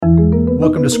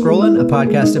Welcome to Scrollin', a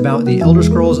podcast about the Elder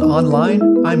Scrolls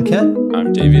Online. I'm Ket.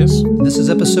 I'm Davius. And this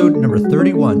is episode number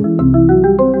 31.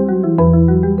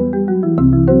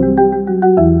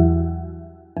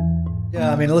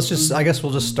 Yeah, I guess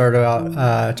we'll just start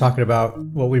out talking about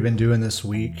what we've been doing this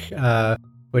week,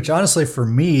 which honestly for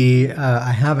me,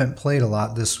 I haven't played a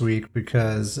lot this week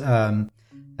because,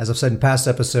 as I've said in past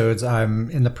episodes, I'm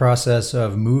in the process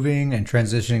of moving and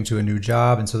transitioning to a new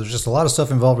job. And so there's just a lot of stuff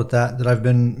involved with that I've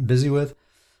been busy with.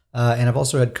 And I've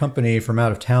also had company from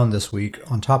out of town this week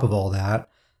on top of all that.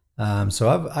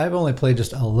 So I've only played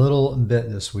just a little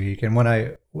bit this week. And what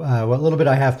little bit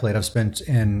I have played, I've spent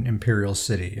in Imperial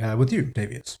City with you,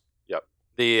 Davius. Yep.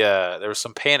 There was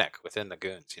some panic within the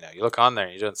goons. You know, you look on there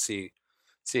and you don't see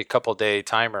a couple day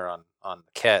timer on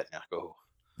the Ket. And you're like, oh,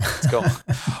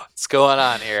 what's going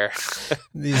on here?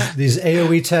 These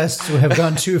AoE tests have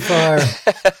gone too far.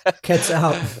 Ket's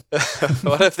out.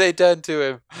 What have they done to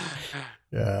him?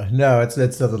 Yeah, no, it's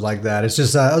nothing like that. It's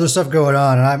just other stuff going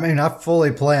on, and I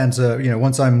fully plan to,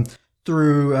 once I'm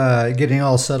through getting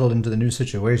all settled into the new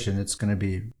situation, it's going to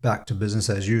be back to business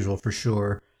as usual for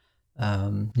sure.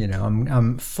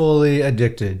 I'm fully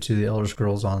addicted to the Elder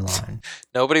Scrolls Online.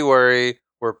 Nobody worry,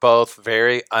 we're both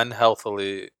very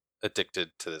unhealthily addicted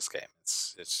to this game.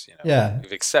 It's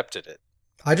we've accepted it.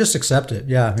 I just accept it.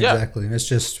 Yeah, exactly. It's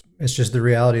just the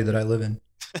reality that I live in.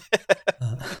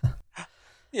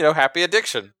 Happy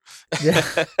addiction. Yeah,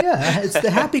 it's the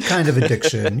happy kind of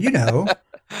addiction.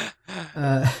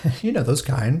 Those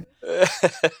kind.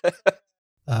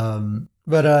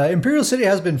 But Imperial City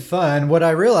has been fun. What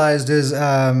I realized is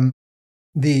with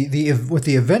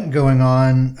the event going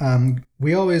on,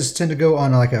 we always tend to go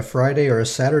on like a Friday or a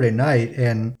Saturday night,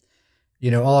 and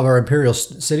all of our Imperial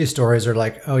City stories are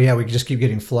like, oh yeah, we just keep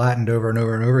getting flattened over and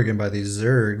over and over again by these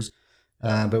Zergs.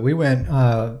 But we went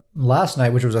last night,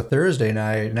 which was a Thursday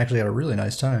night, and actually had a really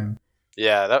nice time.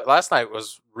 Yeah, that last night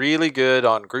was really good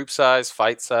on group size,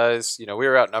 fight size. We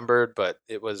were outnumbered, but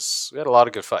we had a lot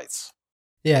of good fights.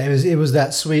 Yeah, it was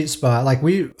that sweet spot. Like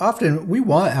we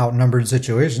want outnumbered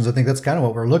situations. I think that's kind of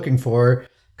what we're looking for,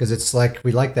 because it's like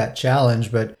we like that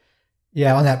challenge. But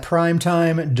yeah, on that prime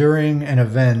time during an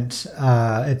event,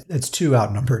 it's too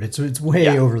outnumbered. It's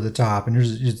way over the top, and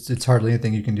it's hardly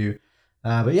anything you can do.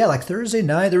 But yeah, like Thursday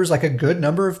night, there was like a good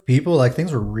number of people. Like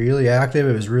things were really active.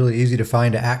 It was really easy to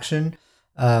find action.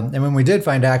 And when we did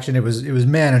find action, it was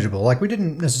manageable. Like we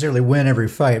didn't necessarily win every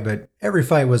fight, but every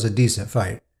fight was a decent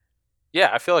fight.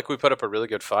 Yeah, I feel like we put up a really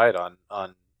good fight on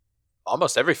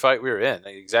almost every fight we were in.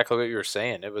 Exactly what you were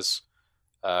saying. It was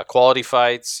quality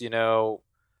fights. Kind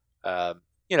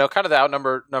of the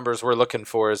outnumber numbers we're looking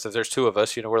for is that there's two of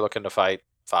us. We're looking to fight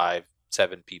 5-7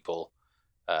 people.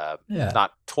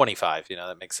 Not 25,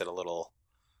 that makes it a little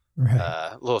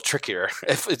trickier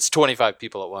if it's 25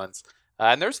 people at once.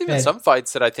 And there's even some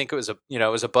fights that I think it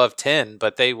was above 10,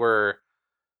 but they were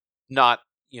not,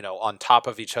 on top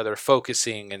of each other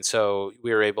focusing. And so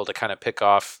we were able to kind of pick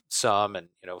off some, and,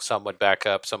 some would back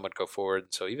up, some would go forward.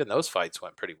 So even those fights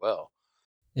went pretty well.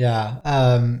 Yeah.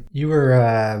 You were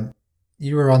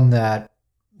on that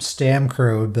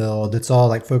Stamcrow build. It's all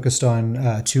like focused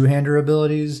on two-hander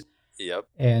abilities. Yep.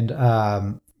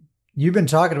 And you've been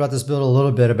talking about this build a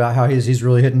little bit, about how he's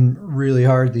really hitting really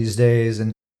hard these days.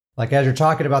 And like as you're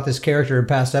talking about this character in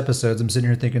past episodes, I'm sitting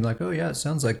here thinking like, oh yeah, it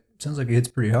sounds like he hits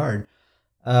pretty hard.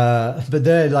 But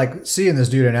then like seeing this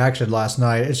dude in action last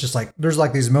night, it's just like there's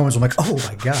like these moments where I'm like, oh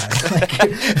my god, like,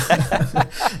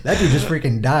 that dude just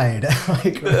freaking died.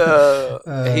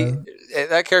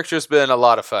 That character's been a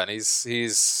lot of fun.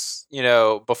 He's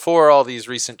before all these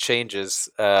recent changes,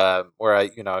 where I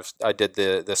did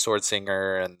the Sword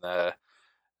Singer and the,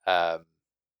 I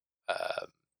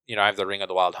have the Ring of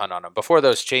the Wild Hunt on him. Before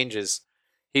those changes,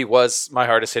 he was my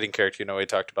hardest hitting character. We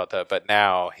talked about that, but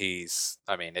now it's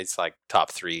like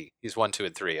top 3. He's 1, 2,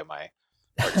 and 3 of my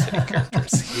hardest hitting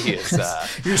characters. He is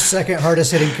your second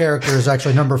hardest hitting character is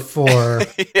actually number 4.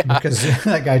 Yeah. Because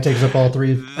that guy takes up all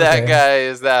 3. That guy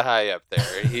is that high up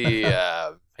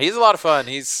there. He's a lot of fun.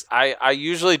 I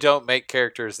usually don't make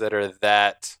characters that are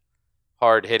that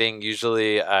hard hitting.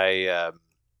 Usually I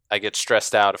get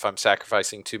stressed out if I'm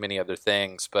sacrificing too many other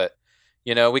things. But,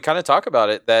 we kind of talk about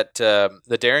it that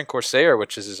the Daring Corsair,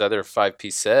 which is his other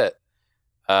 5-piece set,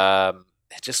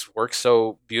 it just works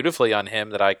so beautifully on him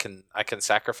that I can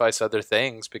sacrifice other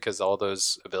things because all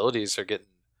those abilities are getting,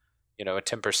 a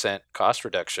 10% cost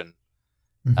reduction.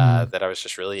 That I was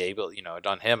just really able,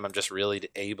 on him, I'm just really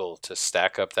able to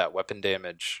stack up that weapon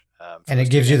damage. And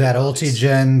it gives you that ulti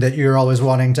gen that you're always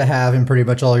wanting to have in pretty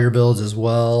much all your builds as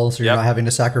well. So you're not having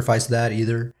to sacrifice that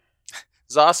either.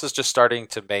 Zos is just starting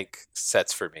to make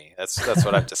sets for me. That's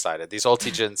what I've decided. These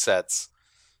Ultigen sets.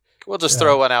 We'll just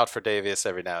throw one out for Davius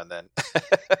every now and then.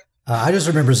 I just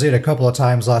remember seeing a couple of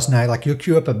times last night, like you'll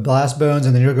queue up a Blast Bones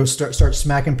and then you'll go start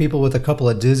smacking people with a couple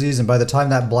of Dizzies, and by the time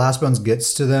that Blast Bones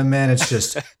gets to them, man, it's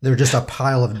just they're just a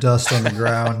pile of dust on the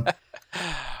ground.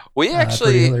 We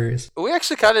actually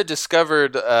kind of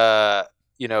discovered,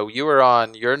 you were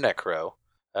on your Necro,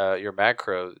 your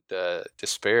Macro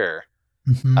Despair.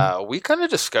 Mm-hmm. We kind of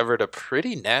discovered a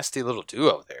pretty nasty little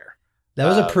duo there. That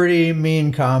was a pretty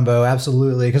mean combo,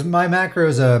 absolutely. Because my Macro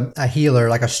is a healer,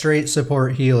 like a straight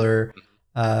support healer,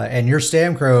 and your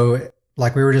Stamcrow,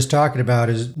 like we were just talking about,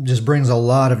 just brings a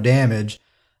lot of damage.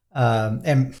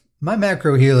 And my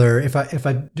Macro healer, if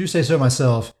I do say so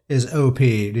myself, is OP,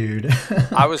 dude.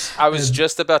 I was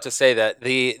just about to say that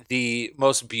the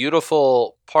most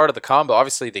beautiful part of the combo,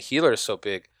 obviously the healer is so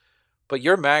big, but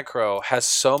your Macro has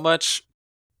so much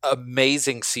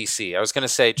amazing CC. I was going to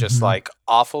say just like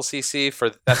awful CC, for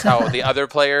that's how the other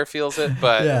player feels it,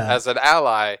 but as an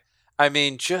ally, I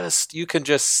mean, you can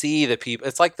just see the people.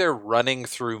 It's like they're running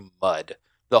through mud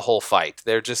the whole fight.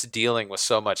 They're just dealing with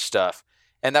so much stuff.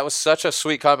 And that was such a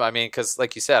sweet combo. I mean, because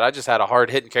like you said, I just had a hard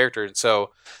hitting character, and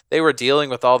so they were dealing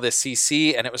with all this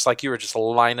CC, and it was like you were just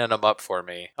lining them up for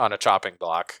me on a chopping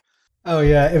block. Oh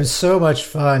yeah, it was so much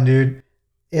fun, dude.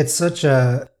 It's such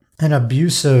an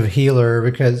abusive healer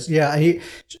because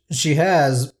she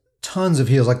has tons of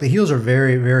heals. Like the heals are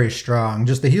very, very strong.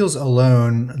 Just the heals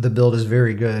alone, the build is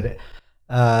very good.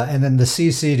 And then the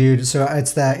CC, dude. So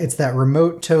it's that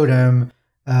remote totem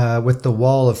with the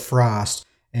wall of frost.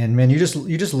 And man, you just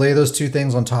lay those two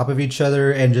things on top of each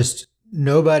other, and just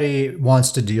nobody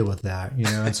wants to deal with that,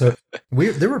 And so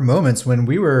there were moments when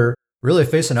we were really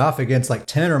facing off against like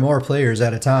 10 or more players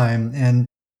at a time, and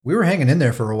we were hanging in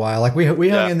there for a while. Like we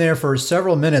hung in there for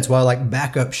several minutes while like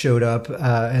backup showed up,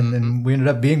 and then we ended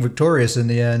up being victorious in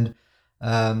the end.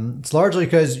 It's largely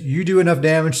because you do enough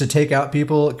damage to take out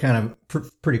people kind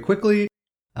of pretty quickly,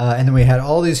 and then we had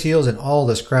all these heals and all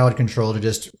this crowd control to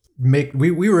just make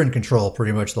we were in control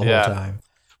pretty much the whole time.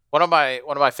 One of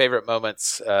my favorite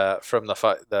moments from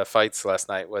the fights last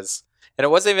night was, and it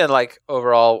wasn't even like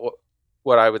overall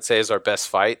what I would say is our best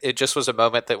fight. It just was a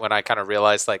moment that when I kind of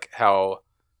realized like how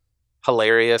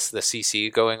hilarious the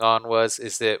CC going on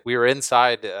is that we were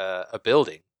inside a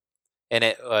building, and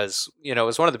it was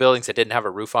one of the buildings that didn't have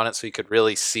a roof on it, so you could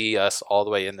really see us all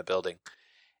the way in the building,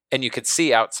 and you could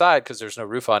see outside because there's no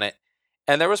roof on it,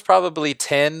 and there was probably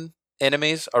 10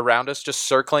 enemies around us just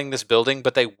circling this building,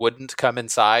 but they wouldn't come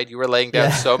inside. You were laying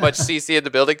down so much CC in the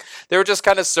building, they were just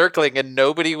kind of circling and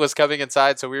nobody was coming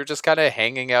inside, so we were just kind of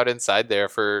hanging out inside there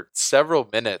for several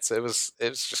minutes. It was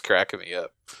just cracking me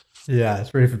up. Yeah,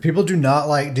 it's pretty. People do not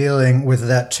like dealing with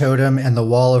that totem and the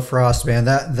wall of frost, man.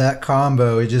 That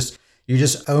combo, you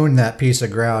just own that piece of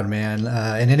ground, man.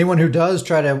 And anyone who does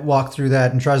try to walk through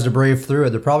that and tries to brave through it,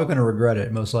 they're probably going to regret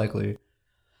it, most likely.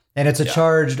 And it's a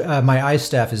charged. My ice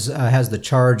staff has the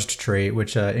charged trait,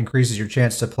 which increases your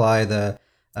chance to apply the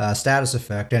status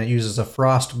effect, and it uses a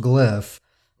frost glyph.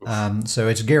 So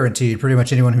it's guaranteed. Pretty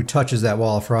much anyone who touches that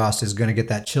wall of frost is going to get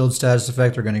that chilled status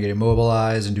effect. They're going to get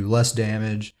immobilized and do less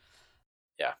damage.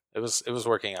 Yeah, it was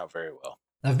working out very well.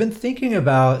 I've been thinking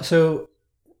about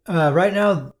right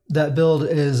now that build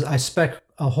is I spec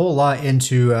a whole lot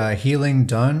into healing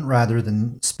done rather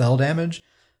than spell damage.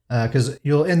 Because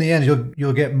in the end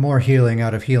you'll get more healing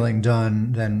out of healing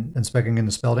done than specking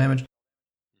into spell damage.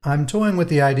 I'm toying with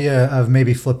the idea of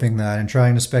maybe flipping that and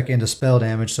trying to spec into spell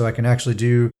damage so I can actually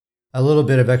do a little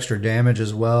bit of extra damage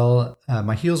as well.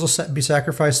 My heals will be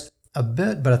sacrificed a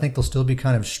bit, but I think they'll still be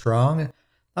kind of strong.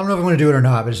 I don't know if I'm going to do it or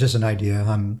not, but it's just an idea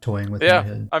I'm toying with. Yeah, in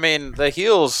my head. I mean the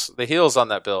heals on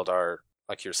that build are,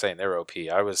 like you're saying, they're OP.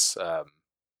 That was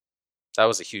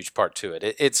a huge part to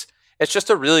it. It's just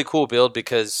a really cool build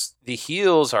because the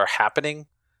heals are happening,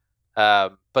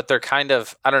 but they're kind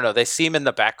of, I don't know, they seem in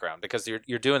the background because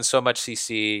you're doing so much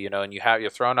CC, and you're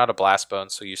throwing out a blast bone,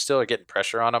 so you still are getting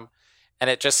pressure on them, and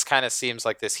it just kind of seems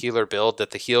like this healer build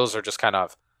that the heals are just kind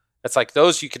of, it's like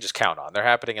those you can just count on. They're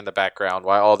happening in the background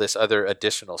while all this other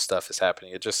additional stuff is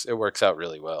happening. It works out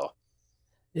really well.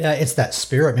 Yeah, it's that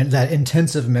spirit, man, that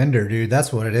intensive mender, dude.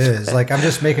 That's what it is. Like, I'm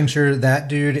just making sure that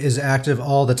dude is active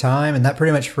all the time, and that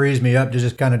pretty much frees me up to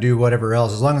just kind of do whatever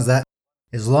else. As long as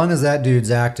that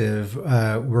dude's active,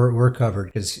 we're covered,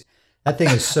 because that thing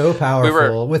is so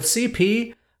powerful. With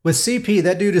CP,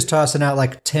 that dude is tossing out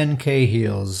like 10k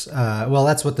heals. Well,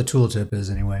 that's what the tooltip is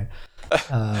anyway.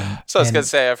 So I was gonna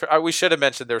say, we should have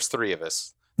mentioned there's 3 of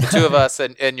us. The two of us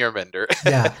and your Mender.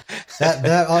 Yeah,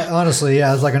 that honestly,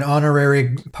 yeah, it's like an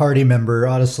honorary party member,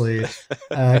 honestly,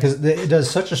 because it does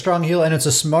such a strong heal, and it's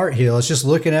a smart heal. It's just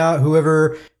looking out.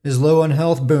 Whoever is low on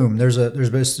health, boom. There's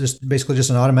just basically just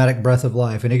an automatic breath of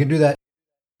life, and you can do that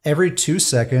every 2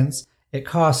 seconds. It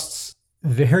costs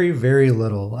very, very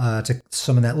little to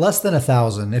summon that, less than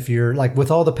 1,000. If you're like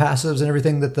with all the passives and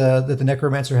everything that the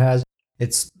Necromancer has,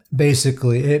 it's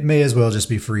basically, it may as well just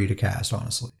be free to cast,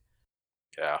 honestly.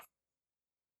 Yeah.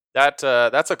 That's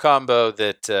a combo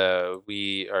that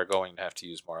we are going to have to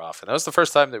use more often. That was the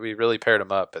first time that we really paired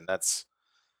them up, and that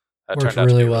turned out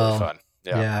really to be well. really fun.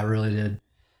 Yeah, it really did.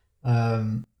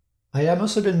 I've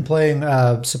mostly been playing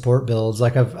support builds.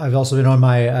 Like I've also been on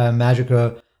my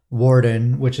Magicka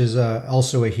Warden, which is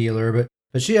also a healer,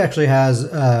 but she actually has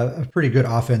a pretty good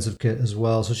offensive kit as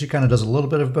well. So she kind of does a little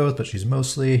bit of both, but she's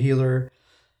mostly a healer.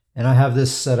 And I have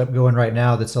this setup going right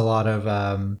now that's a lot of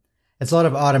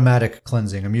automatic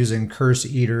cleansing. I'm using Curse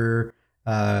Eater.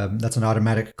 That's an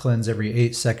automatic cleanse every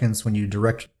 8 seconds when you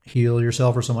direct heal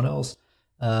yourself or someone else.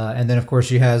 And then, of course,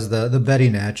 she has the Betty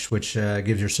Netch, which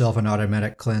gives yourself an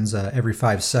automatic cleanse every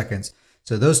 5 seconds.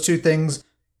 So those two things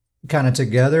kind of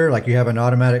together, like you have an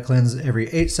automatic cleanse every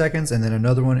 8 seconds and then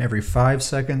another one every 5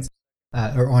 seconds,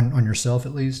 or on yourself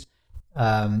at least.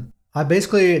 I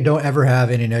basically don't ever have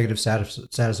any negative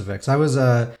status effects. I was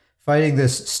fighting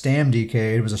this Stam DK.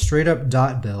 It was a straight up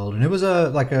dot build, and it was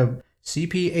a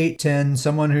CP 810,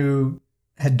 someone who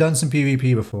had done some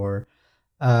PvP before.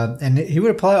 And he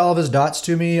would apply all of his dots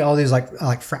to me, all these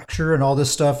like fracture and all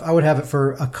this stuff. I would have it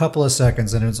for a couple of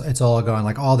seconds and it's all gone.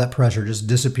 Like all that pressure just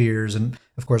disappears. And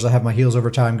of course I have my heals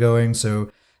over time going. So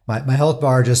my health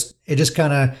bar just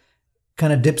kind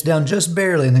of dips down just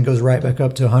barely and then goes right back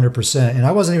up to 100%. And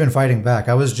I wasn't even fighting back.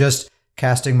 I was just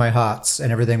casting my hots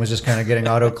and everything was just kind of getting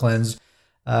auto cleansed.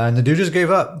 And the dude just gave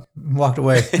up and walked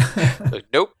away.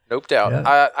 Nope doubt.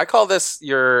 Yeah. I call this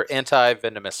your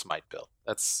anti-venomous smite build.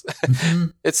 That's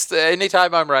it's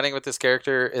anytime I'm running with this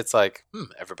character, it's like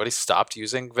everybody stopped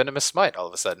using venomous smite all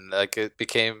of a sudden. Like it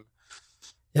became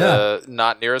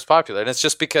not near as popular, and it's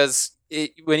just because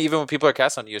when people are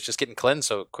casting on you, it's just getting cleansed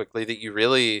so quickly that you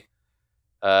really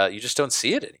you just don't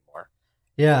see it anymore.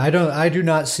 Yeah, I do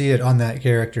not see it on that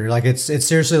character. Like it's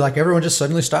seriously like everyone just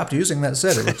suddenly stopped using that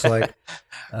set. It looks like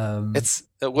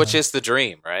which is the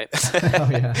dream, right? Oh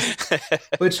yeah.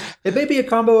 Which it may be a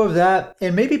combo of that,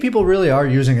 and maybe people really are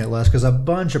using it less because a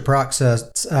bunch of proc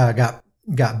sets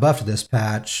got buffed this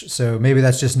patch. So maybe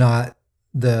that's just not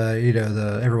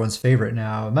the everyone's favorite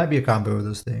now. It might be a combo of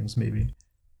those things, maybe.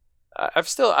 I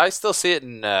still see it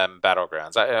in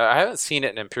Battlegrounds. I haven't seen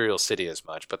it in Imperial City as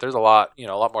much, but there's a lot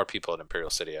more people in Imperial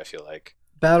City, I feel like.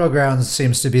 Battlegrounds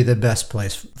seems to be the best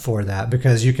place for that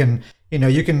because you can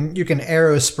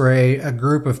arrow spray a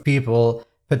group of people,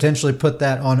 potentially put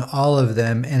that on all of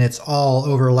them, and it's all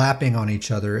overlapping on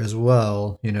each other as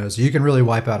well. So you can really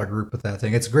wipe out a group with that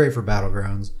thing. It's great for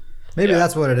Battlegrounds. Maybe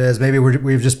that's what it is. Maybe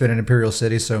we've just been in Imperial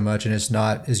City so much and it's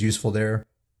not as useful there.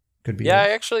 Could be. Yeah, I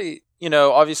actually,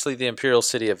 obviously the Imperial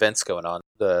City events going on.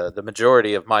 The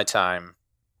majority of my time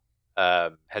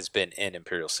has been in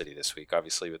Imperial City this week.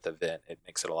 Obviously, with the event, it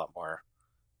makes it a lot more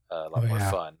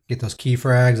fun. Get those key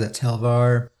frags, that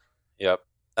Telvar. Yep.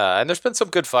 And there's been some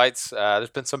good fights. There's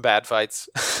been some bad fights.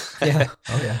 Yeah.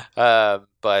 Oh yeah.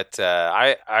 But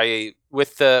I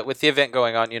with the event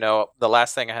going on, the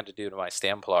last thing I had to do to my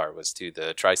Stamplar was do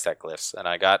the Tri-Stack glyphs, and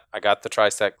I got the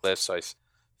Tri-Stack glyphs, so I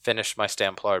finished my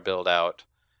Stamplar build out.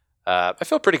 I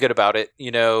feel pretty good about it.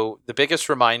 The biggest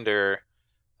reminder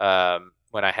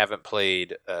when I haven't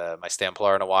played my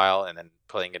Stamplar in a while and then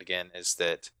playing it again is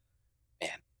that, man,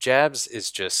 Jabs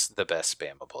is just the best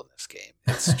spammable in this game.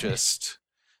 It's just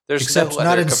there's except no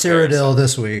not in Cyrodiil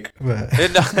this week, but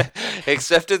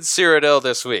except in Cyrodiil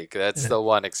this week. That's the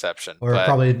one exception, or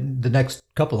probably the next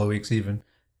couple of weeks even.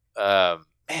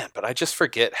 Man, but I just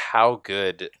forget how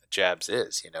good Jabs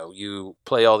is. You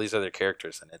play all these other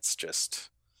characters, and it's just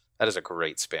that is a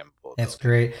great spammable. It's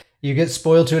great. You get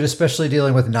spoiled to it, especially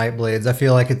dealing with Nightblades. I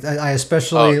feel like I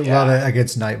especially love it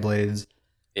against Nightblades.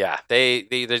 Yeah,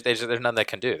 there's nothing they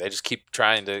can do. They just keep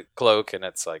trying to cloak, and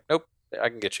it's like, nope, I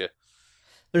can get you.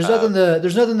 There's nothing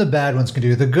the bad ones can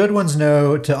do. The good ones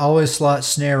know to always slot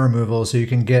snare removal so you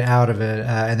can get out of it,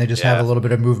 and they just have a little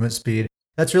bit of movement speed.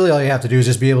 That's really all you have to do is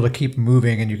just be able to keep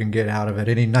moving, and you can get out of it.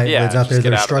 Any Nightblades out there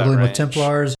that are struggling with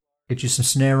Templars, get you some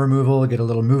snare removal, get a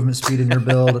little movement speed in your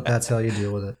build. That's how you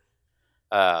deal with it.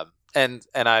 And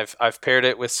I've paired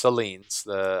it with Selene.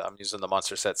 I'm using the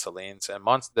monster set Selene, and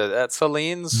that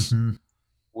Selene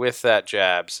with that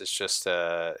Jabs is just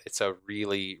it's a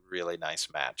really, really nice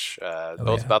match.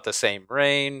 Both about the same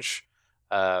range.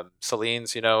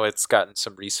 Celine's, it's gotten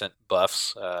some recent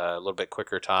buffs, a little bit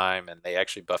quicker time, and they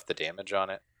actually buffed the damage on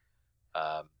it.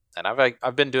 And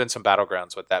I've been doing some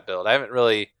battlegrounds with that build. I haven't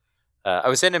really. I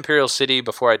was in Imperial City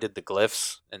before I did the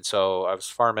glyphs, and so I was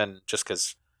farming just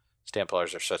because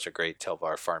Stamplars are such a great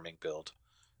Telvar farming build.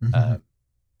 Mhm.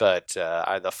 But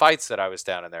the fights that I was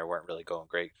down in there weren't really going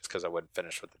great just because I wouldn't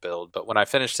finish with the build. But when I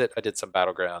finished it, I did some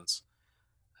battlegrounds.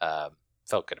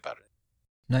 Felt good about it.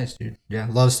 Nice, dude. Yeah,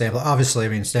 love Stamplar. Obviously, I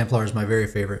mean, Stamplar is my very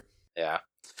favorite. Yeah.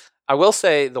 I will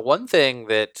say the one thing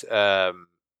that,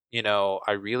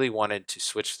 I really wanted to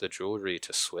switch the jewelry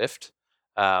to Swift,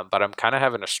 but I'm kind of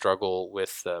having a struggle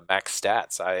with max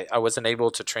stats. I wasn't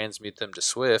able to transmute them to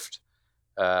Swift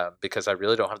because I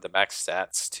really don't have the max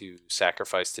stats to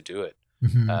sacrifice to do it.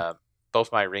 Mhm.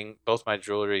 Both my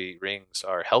jewelry rings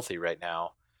are healthy right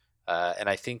now, and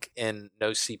I think in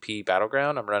no CP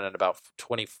battleground I'm running about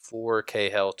 24k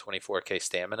health, 24k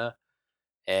stamina,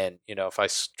 and if I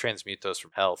transmute those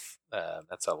from health,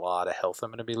 that's a lot of health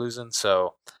I'm going to be losing.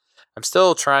 So I'm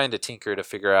still trying to tinker to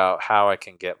figure out how I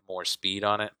can get more speed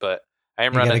on it, but I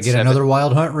am You got to running get another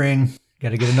Wild Hunt ring. Got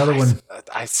to get another one.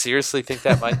 I seriously think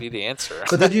that might be the answer.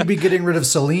 But then you'd be getting rid of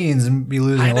Celine's and be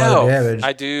losing I a lot of know. damage.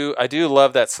 I do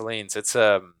love that Celine's. It's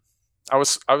I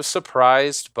was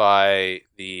surprised by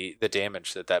the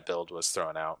damage that build was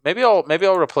throwing out. Maybe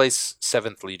I'll replace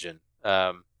Seventh Legion.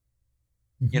 I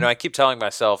keep telling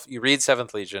myself, you read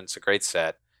Seventh Legion, it's a great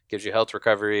set, gives you health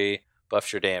recovery,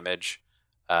 buffs your damage,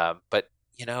 but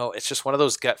it's just one of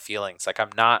those gut feelings. Like I'm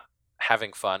not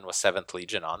having fun with Seventh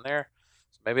Legion on there.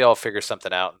 So maybe I'll figure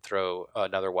something out and throw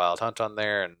another Wild Hunt on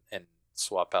there and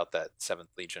swap out that Seventh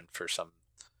Legion for some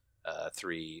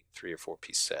three or four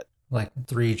piece set. Like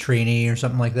 3 trainee or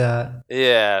something like that.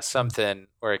 Yeah, something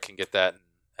where I can get that,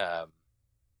 and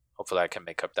hopefully I can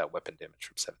make up that weapon damage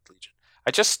from Seventh Legion.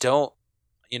 I just don't,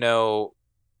 and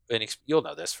you'll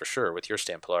know this for sure with your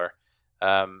Stamplar.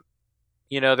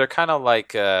 They're kind of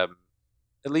like, at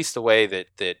least the way that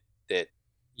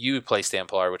you play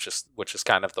Stamplar, which is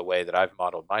kind of the way that I've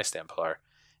modeled my Stamplar,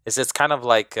 is it's kind of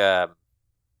like Stamp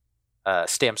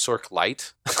Sork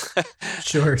Light.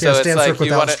 Sure. So Yeah, it's Stamp like Circ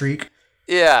without streak.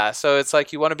 Yeah, so it's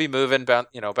like you want to be moving,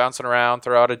 bouncing around,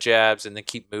 throw out a jabs, and then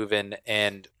keep moving.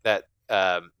 And that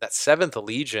Seventh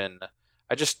Legion,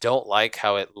 I just don't like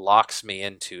how it locks me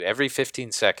into every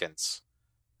 15 seconds.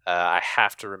 I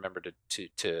have to remember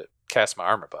to cast my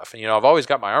armor buff, and I've always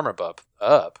got my armor buff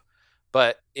up.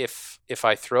 But if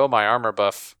I throw my armor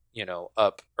buff,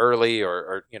 up early,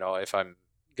 or if I'm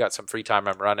got some free time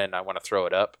I'm running, I want to throw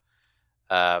it up.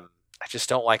 I just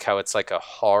don't like how it's like a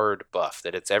hard buff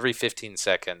that it's every 15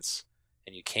 seconds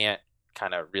and you can't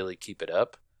kind of really keep it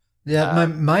up. Yeah,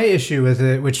 my issue with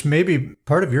it, which may be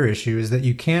part of your issue, is that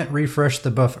you can't refresh the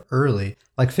buff early.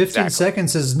 Like 15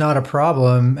 seconds is not a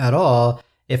problem at all.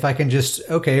 If I can just,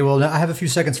 now I have a few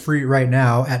seconds free right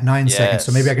now at 9 seconds,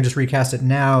 so maybe I can just recast it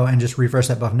now and just refresh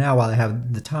that buff now while I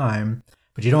have the time.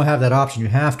 But you don't have that option. You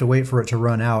have to wait for it to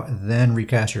run out and then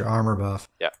recast your armor buff.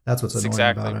 Yeah, that's what's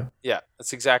annoying about it. Yeah,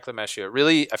 that's exactly my issue.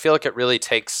 I feel like it really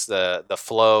takes the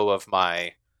flow of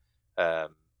my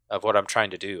of what I'm trying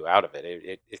to do out of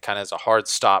it. It kind of is a hard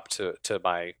stop to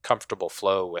my comfortable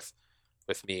flow with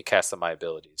me casting my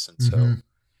abilities, and so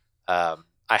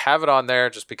I have it on there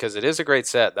just because it is a great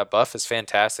set. That buff is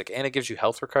fantastic, and it gives you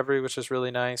health recovery, which is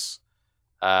really nice.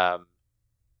 But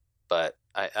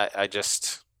I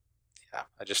just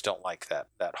don't like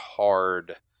that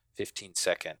hard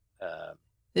 15-second. I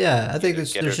think there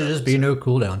should just be no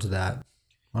cooldown to that,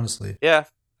 honestly. Yeah,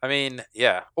 I mean,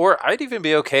 yeah. Or I'd even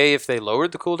be okay if they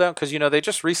lowered the cooldown, because they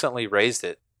just recently raised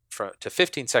it to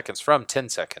 15 seconds from 10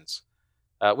 seconds,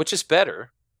 which is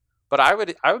better. But I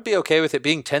would be okay with it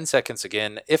being 10 seconds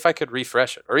again if I could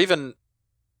refresh it, or even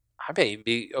I may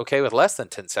be okay with less than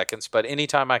 10 seconds. But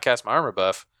anytime I cast my armor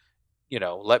buff,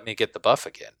 let me get the buff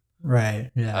again.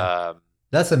 Right. Yeah.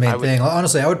 That's the main thing.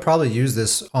 Honestly, I would probably use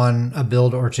this on a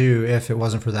build or two if it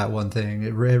wasn't for that one thing.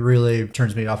 It really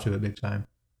turns me off to it big time.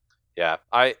 Yeah,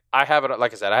 I have it.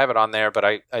 Like I said, I have it on there, but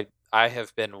I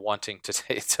have been wanting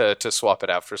to swap it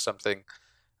out for something,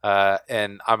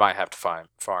 and I might have to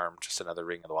farm just another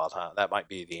Ring of the Wild Hunt. That might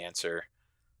be the answer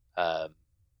that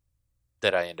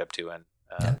I end up doing.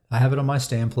 I have it on my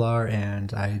Stamplar,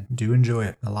 and I do enjoy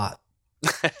it a lot.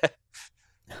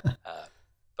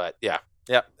 But yeah,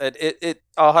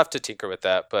 I'll have to tinker with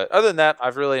that. But other than that,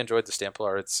 I've really enjoyed the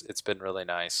Stamplar. It's been really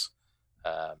nice.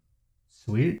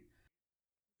 Sweet.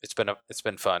 It's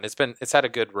been fun. It's had a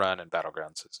good run in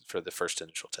Battlegrounds for the first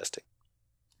initial testing.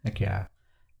 Heck yeah,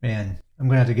 man! I'm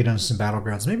gonna have to get on some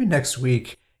Battlegrounds maybe next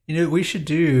week. We should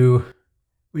do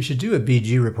We should do a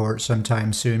BG report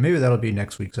sometime soon. Maybe that'll be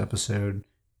next week's episode.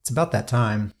 It's about that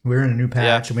time. We're in a new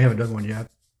patch and we haven't done one yet.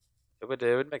 It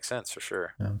would make sense for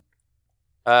sure.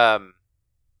 Yeah.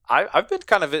 I've been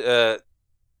kind of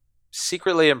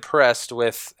secretly impressed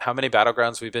with how many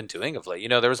Battlegrounds we've been doing of late.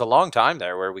 There was a long time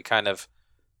there where we kind of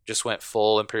just went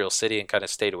full Imperial City and kind of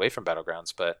stayed away from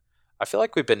Battlegrounds, but I feel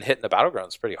like we've been hitting the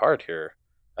Battlegrounds pretty hard here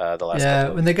the last couple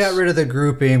of when they got rid of the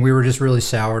grouping, we were just really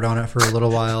soured on it for a little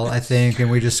while, I think,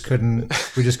 and we just couldn't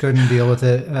deal with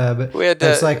it. But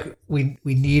it's like we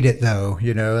need it though,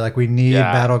 like we need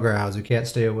Battlegrounds. We can't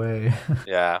stay away.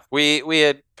 Yeah, we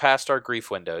had passed our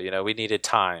grief window. We needed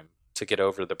time to get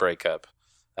over the breakup.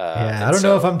 I don't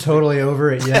know if I'm totally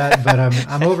over it yet, but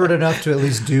I'm over it enough to at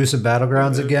least do some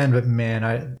Battlegrounds again. But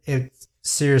man, it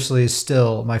seriously is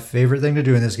still my favorite thing to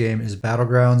do in this game is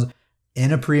Battlegrounds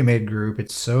in a pre-made group.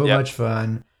 It's so much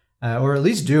fun, or at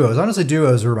least duos. Honestly,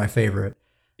 duos were my favorite.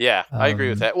 Yeah, I agree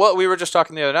with that. Well, we were just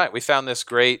talking the other night. We found this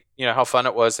great, how fun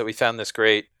it was that we found this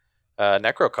great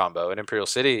Necro combo in Imperial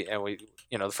City, and we,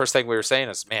 the first thing we were saying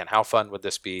is, man, how fun would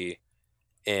this be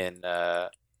in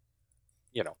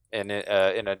in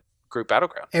a group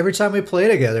Battleground? Every time we play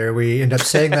together, we end up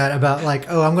saying that about like,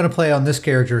 oh, I'm going to play on this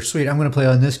character. Sweet, I'm going to play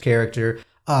on this character.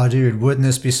 Oh, dude, wouldn't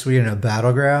this be sweet in a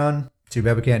Battleground? Too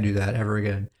bad we can't do that ever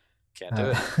again. Can't do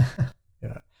it.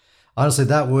 Yeah. Honestly,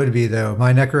 that would be, though.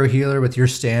 My Necro Healer with your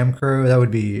Stam Crow, that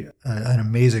would be an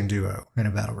amazing duo in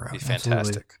a Battleground. Be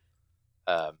fantastic.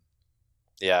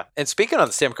 Yeah. And speaking of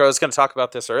the Stam Crow, I was going to talk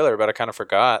about this earlier, but I kind of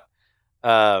forgot.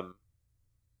 On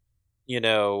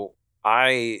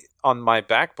my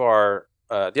back bar,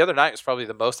 the other night was probably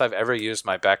the most I've ever used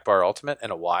my back bar ultimate in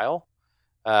a while.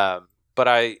 But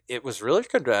it was really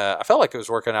good. I felt like it was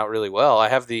working out really well. I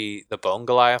have the Bone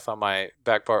Goliath on my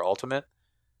back bar ultimate.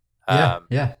 Yeah.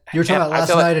 You were talking about last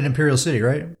night in Imperial City,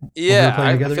 right? Yeah,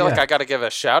 I feel like I got to give a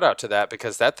shout out to that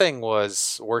because that thing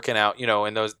was working out.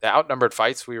 In the outnumbered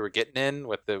fights we were getting in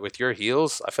with your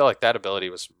heals, I feel like that ability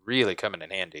was really coming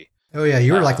in handy. Oh yeah,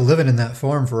 you were like living in that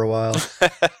form for a while.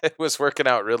 It was working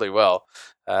out really well.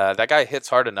 That guy hits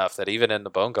hard enough that even in the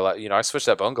Bone Goliath, I switched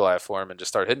that Bone Goliath for him and just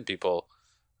started hitting people.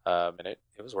 And it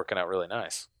was working out really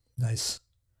nice. Nice.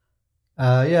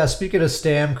 Speaking of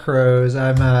Stam Crows,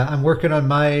 I'm working on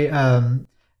my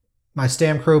my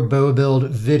Stam Crow bow build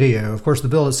video. Of course, the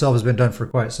build itself has been done for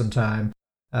quite some time.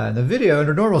 The video,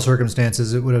 under normal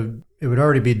circumstances, it would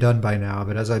already be done by now.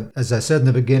 But as I said in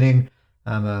the beginning,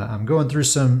 I'm going through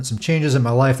some changes in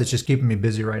my life that's just keeping me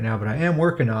busy right now. But I am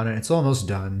working on it. It's almost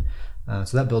done.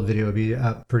 So that build video will be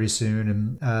up pretty soon.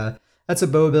 And that's a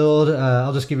bow build.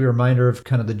 I'll just give you a reminder of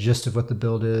kind of the gist of what the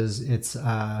build is. It's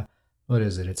what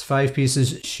is it? It's 5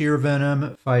 pieces Sheer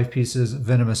Venom, 5 pieces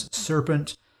Venomous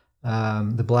Serpent,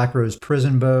 the Black Rose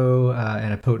Prison Bow,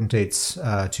 and a Potentate's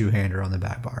two-hander on the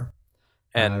back bar.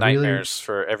 And Nightmares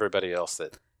for everybody else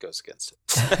that goes against it.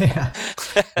 Yeah.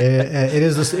 It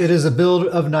is a build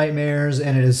of Nightmares,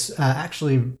 and it is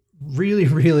actually really,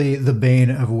 really the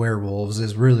bane of werewolves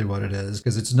is really what it is,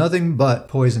 because it's nothing but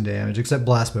poison damage, except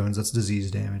Blast Bones, that's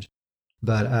disease damage.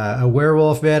 But a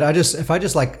werewolf, man, if I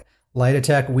just like light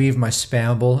attack weave my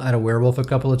spammable at a werewolf a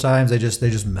couple of times, they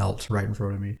just melt right in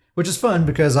front of me, which is fun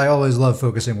because I always love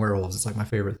focusing werewolves. It's like my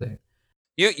favorite thing.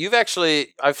 You've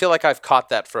actually, I feel like I've caught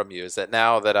that from you, is that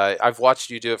now that I've watched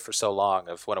you do it for so long,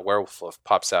 of when a werewolf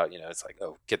pops out, it's like,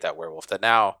 oh, get that werewolf. That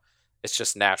now it's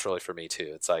just naturally for me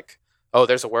too. It's like, oh,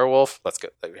 there's a werewolf. Let's go.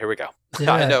 Here we go.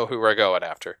 Yeah. I know who we're going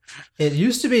after. It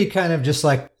used to be kind of just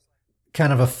like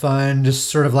kind of a fun, just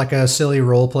sort of like a silly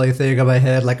role play thing in my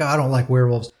head. Like, oh, I don't like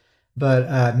werewolves.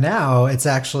 But now it's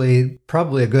actually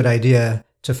probably a good idea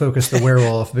to focus the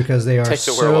werewolf because they are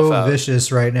so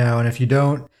vicious right now. And if you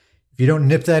don't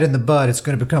nip that in the bud, it's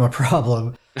going to become a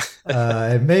problem.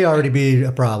 It may already be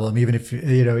a problem, even if,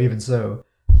 even so.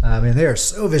 I mean, they are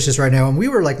so vicious right now. And we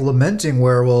were like lamenting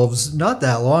werewolves not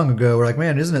that long ago. We're like,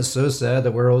 man, isn't it so sad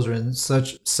that werewolves are in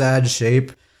such sad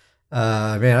shape?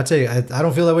 Man, I tell you, I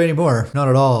don't feel that way anymore. Not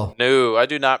at all. No, I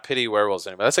do not pity werewolves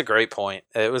anymore. That's a great point.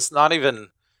 It was not even,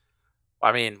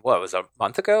 I mean, what was a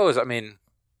month ago? I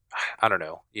don't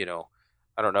know.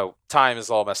 I don't know. Time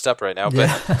is all messed up right now,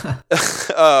 but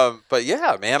but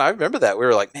yeah, man, I remember that. We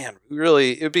were like, man,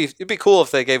 it'd be cool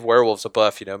if they gave werewolves a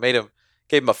buff,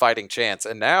 gave them a fighting chance.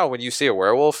 And now when you see a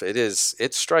werewolf,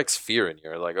 it strikes fear in you.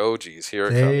 You're like, oh geez, here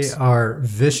it comes. They are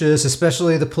vicious,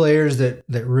 especially the players that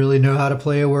really know how to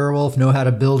play a werewolf, know how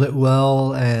to build it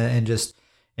well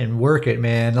and work it,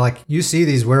 man. Like you see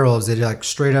these werewolves that are like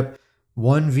straight up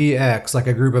 1vx, like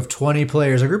a group of 20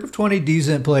 players, a group of 20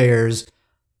 decent players.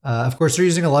 Of course, they're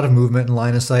using a lot of movement and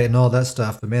line of sight and all that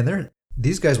stuff, but man,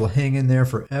 these guys will hang in there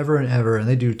forever and ever, and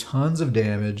they do tons of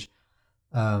damage.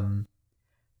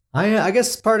 I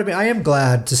guess part of me, I am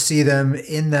glad to see them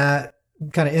in that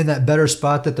kind of in that better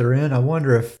spot that they're in. I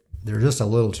wonder if they're just a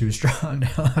little too strong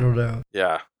now. I don't know.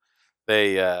 Yeah,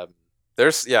 they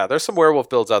there's some werewolf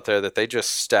builds out there that they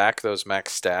just stack those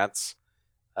max stats,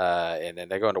 and then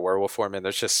they go into werewolf form, and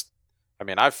there's just, I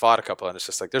mean, I've fought a couple, and it's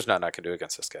just like there's nothing I can do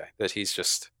against this guy. That he's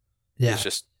just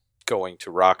going to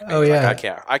rock me. Oh yeah, like,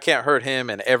 I can't hurt him,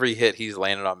 and every hit he's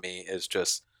landed on me is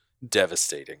just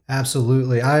devastating.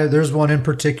 Absolutely. There's one in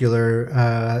particular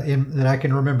that I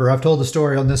can remember. I've told the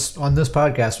story on this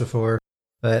podcast before,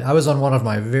 but I was on one of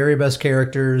my very best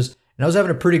characters, and I was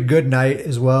having a pretty good night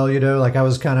as well. You know, like I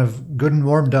was kind of good and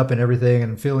warmed up and everything,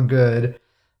 and feeling good.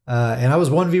 And I was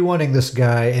 1v1ing this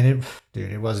guy, and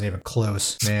it wasn't even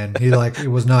close, man. It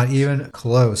was not even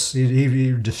close.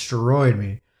 He destroyed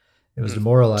me. It was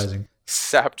demoralizing.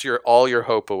 Sapped all your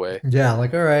hope away. Yeah,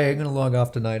 like, all right, I'm gonna log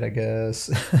off tonight, I guess.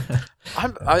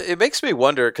 It makes me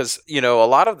wonder because a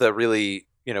lot of the really,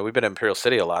 we've been in Imperial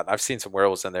City a lot. And I've seen some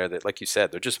werewolves in there that, like you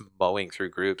said, they're just mowing through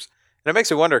groups, and it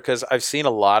makes me wonder because I've seen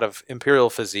a lot of Imperial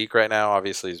Physique right now.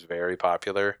 Obviously, is very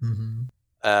popular, and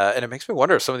it makes me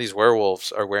wonder if some of these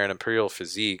werewolves are wearing Imperial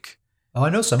Physique. Oh, I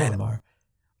know some of them are.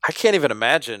 I can't even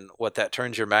imagine what that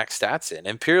turns your max stats in.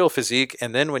 Imperial Physique,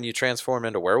 and then when you transform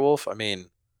into werewolf, I mean,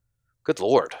 good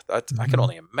Lord. I can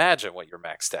only imagine what your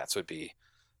max stats would be.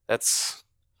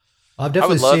 I've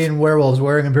definitely seen werewolves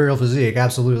wearing Imperial Physique,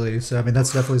 absolutely. So, I mean,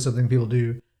 that's definitely something people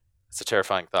do. It's a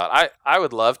terrifying thought. I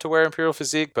would love to wear Imperial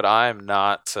Physique, but I'm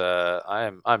not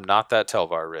I'm not that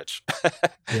Telvar rich.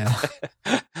 Yeah.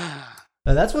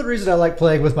 That's one reason I like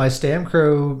playing with my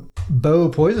Stamcrow bow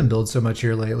poison build so much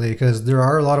here lately, because there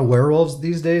are a lot of werewolves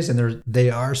these days, and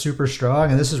they are super strong,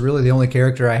 and this is really the only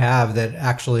character I have that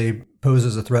actually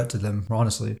poses a threat to them,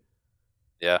 honestly.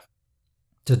 Yeah.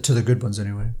 To the good ones,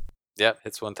 anyway. Yeah,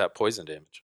 it's one that poison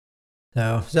damage.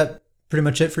 So, is that pretty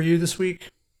much it for you this week?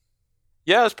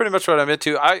 Yeah, that's pretty much what I'm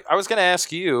into. I was going to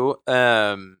ask you,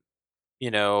 I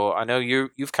know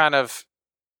you've kind of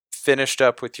finished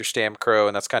up with your Stamcrow,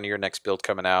 and that's kind of your next build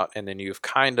coming out, and then you've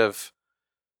kind of,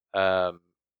 I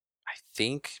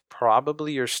think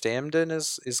probably your Stamden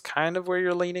is kind of where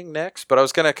you're leaning next, but I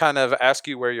was going to kind of ask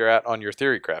you where you're at on your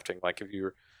theory crafting, like if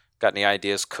you got any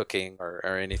ideas cooking or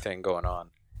anything going on.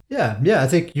 Yeah, I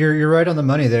think you're right on the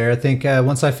money there. I think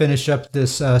once I finish up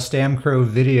this Stamcrow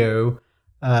video,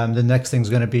 the next thing's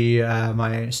going to be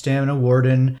my Stamina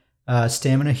Warden,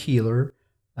 Stamina Healer,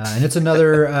 and it's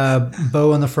another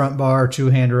bow on the front bar,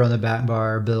 two-hander on the back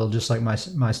bar build, just like my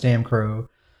Stamcrow,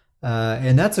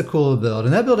 and that's a cool build.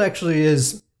 And that build actually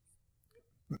is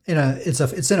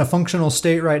it's in a functional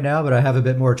state right now, but I have a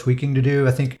bit more tweaking to do.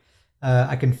 I think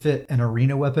I can fit an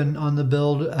arena weapon on the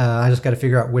build. I just got to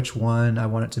figure out which one I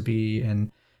want it to be,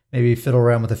 and maybe fiddle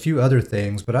around with a few other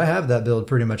things. But I have that build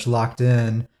pretty much locked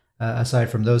in. Aside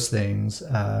from those things,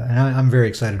 and I'm very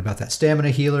excited about that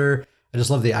Stamina Healer. I just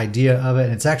love the idea of it,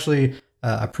 and it's actually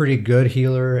a pretty good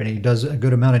healer, and he does a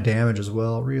good amount of damage as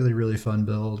well. Really, really fun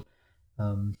build.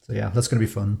 So yeah, that's gonna be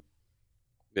fun.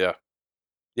 Yeah,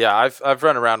 I've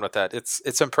run around with that.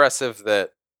 It's impressive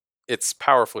that it's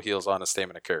powerful heals on a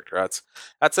Stamina character.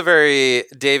 That's a very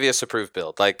Davius approved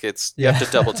build. Like you have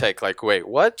to double take. Like, wait,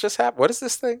 what just happened? What is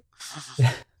this thing?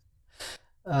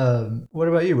 What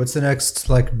about you? What's the next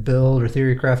build or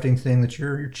theory crafting thing that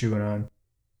you're chewing on?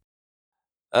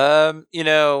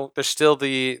 There's still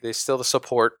the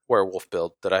support werewolf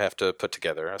build that I have to put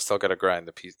together. I still got to grind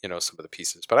the piece, some of the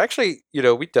pieces. But actually,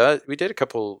 we did a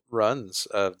couple runs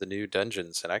of the new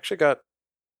dungeons, and I actually got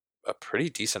a pretty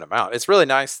decent amount. It's really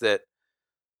nice that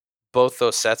both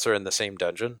those sets are in the same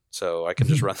dungeon, so I can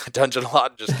just run the dungeon a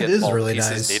lot and just get all the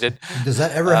pieces needed. Does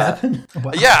that ever happen?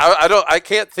 Wow. Yeah, I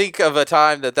can't think of a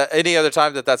time that any other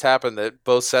time that's happened that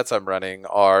both sets I'm running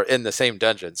are in the same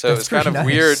dungeon. So it's kind of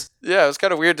weird. Yeah, it was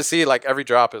kind of weird to see every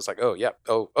drop. It was like, oh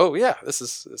yeah, this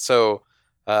is so.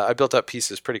 I built up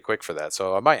pieces pretty quick for that,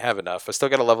 so I might have enough. I still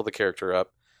got to level the character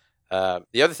up.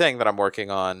 The other thing that I'm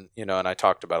working on, and I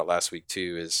talked about it last week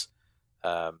too, is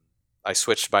I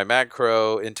switched my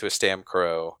Magcrow into a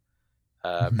Stamcrow,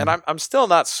 and I'm still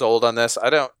not sold on this.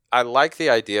 I like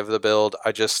the idea of the build.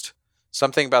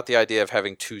 Something about the idea of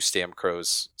having two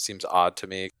Stamcrows seems odd to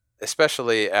me,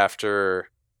 especially after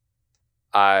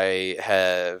I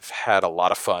have had a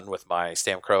lot of fun with my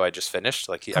Stamcrow I just finished.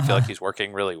 I feel like he's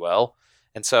working really well,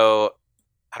 and so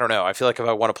I don't know. I feel like if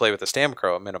I want to play with the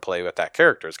Stamcrow, I'm going to play with that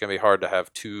character. It's going to be hard to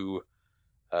have two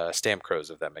Stamcrows,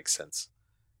 if that makes sense.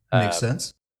 Makes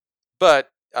sense.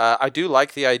 But I do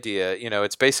like the idea.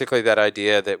 It's basically that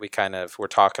idea that we kind of were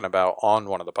talking about on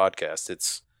one of the podcasts.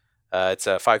 It's It's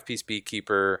a 5-piece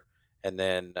Beekeeper, and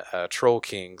then Troll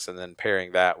Kings, and then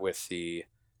pairing that with the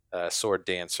Sword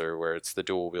Dancer, where it's the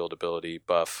dual wield ability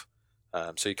buff.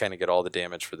 So you kind of get all the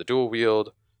damage for the dual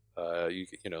wield. You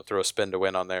know, throw a spin to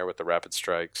win on there with the rapid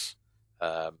strikes.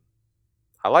 I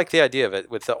like the idea of it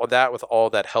with all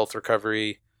that health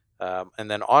recovery, and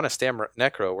then Honest Damn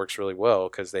Necro works really well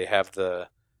because they have the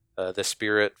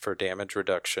spirit for damage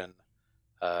reduction.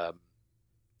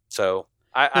 So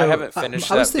I haven't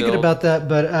finished. I was thinking about that,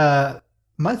 but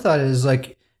my thought is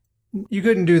like you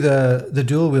couldn't do the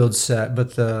dual wield set,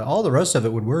 but all the rest of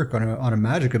it would work on a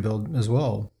Magicka build as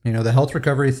well. You know, the health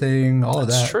recovery thing, all of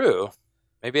that. That's true.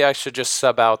 Maybe I should just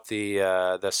sub out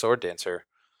the Sword Dancer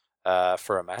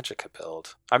for a Magicka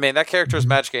build. I mean, that character is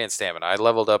Magic and Stamina. I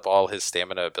leveled up all his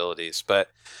stamina abilities, but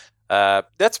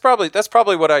that's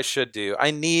probably what I should do.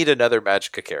 I need another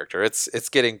Magicka character. It's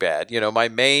getting bad. You know, my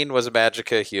main was a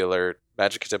Magicka healer,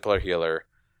 Magicka Templar healer,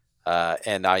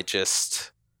 and I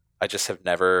just have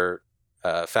never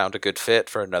found a good fit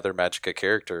for another Magicka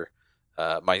character.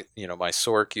 My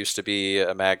Sork used to be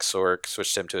a Mag Sork,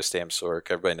 switched him to a Stam Sork.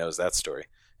 Everybody knows that story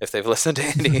if they've listened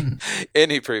to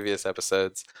any previous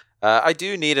episodes. I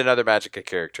do need another Magicka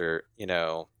character. You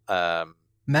know,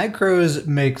 Magcrows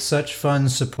make such fun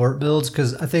support builds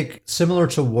because I think similar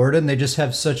to Warden, they just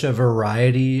have such a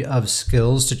variety of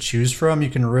skills to choose from. You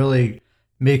can really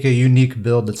make a unique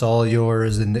build that's all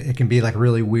yours, and it can be like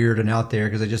really weird and out there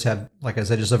because they just have, like I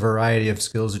said, just a variety of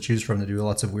skills to choose from to do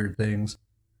lots of weird things.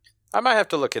 I might have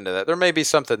to look into that. There may be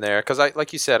something there because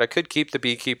like you said, I could keep the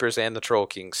Beekeepers and the Troll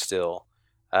Kings still,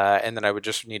 and then I would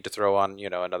just need to throw on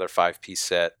another 5-piece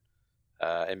set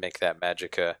and make that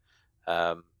Magicka.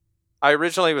 I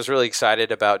originally was really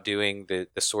excited about doing the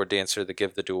Sword Dancer to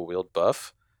give the dual wield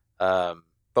buff, but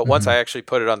once I actually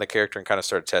put it on the character and kind of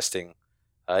started testing,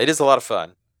 it is a lot of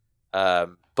fun.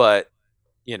 But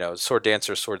Sword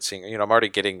Dancer, Sword Singer, I'm already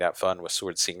getting that fun with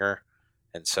Sword Singer,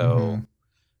 and so.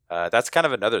 That's kind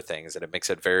of another thing is that it makes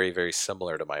it very, very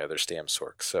similar to my other Stam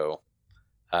Sork. So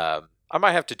I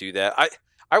might have to do that.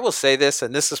 I will say this,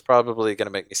 and this is probably going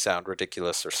to make me sound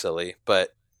ridiculous or silly,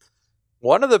 but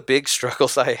one of the big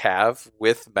struggles I have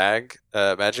with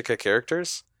Magicka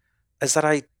characters is that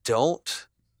I don't.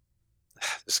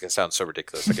 This is going to sound so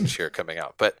ridiculous. I can just hear it coming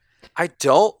out, but I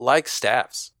don't like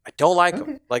staffs. I don't like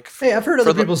them. Like, hey, I've heard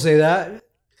other people say that.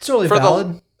 It's totally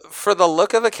valid. For the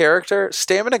look of a character,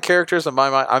 stamina characters in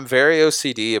my mind, I'm very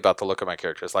OCD about the look of my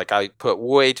characters. Like, I put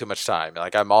way too much time.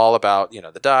 Like, I'm all about,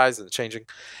 the dies and the changing.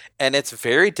 And it's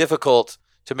very difficult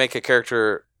to make a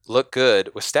character look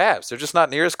good with stabs. They're just not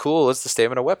near as cool as the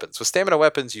stamina weapons. With stamina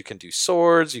weapons, you can do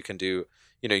swords, you can do,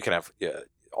 you can have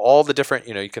all the different,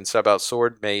 you can sub out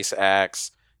sword, mace,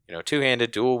 axe,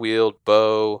 two-handed, dual wield,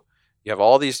 bow. You have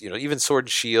all these, even sword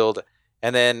and shield.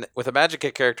 And then with a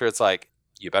Magicka character, it's like,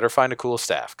 you better find a cool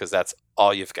staff because that's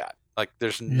all you've got. Like,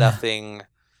 there's nothing.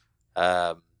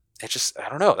 I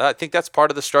don't know. I think that's part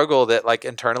of the struggle that like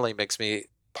internally makes me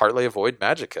partly avoid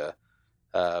Magicka.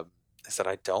 Is that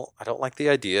I don't like the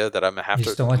idea that I'm gonna have to.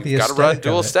 You've got to run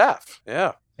dual staff.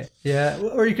 Yeah. Yeah,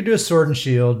 or you could do a sword and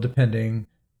shield depending.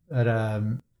 But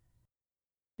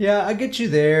yeah, I get you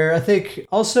there. I think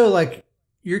also like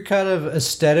your kind of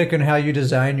aesthetic and how you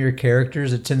design your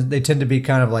characters. They tend to be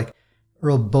kind of like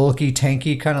real bulky,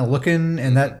 tanky kind of looking,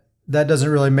 and that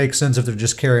doesn't really make sense if they're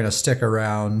just carrying a stick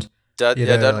around. It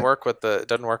doesn't work with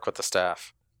the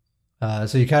staff.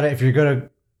 So you kind of if you're going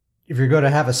to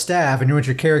have a staff and you want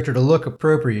your character to look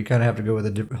appropriate, you kind of have to go with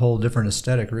a whole different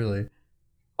aesthetic, really.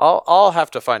 I'll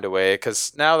have to find a way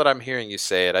because now that I'm hearing you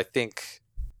say it, I think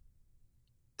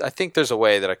there's a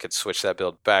way that I could switch that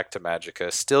build back to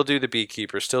Magicka, still do the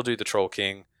Beekeeper, still do the Troll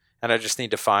King. And I just need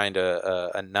to find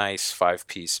a nice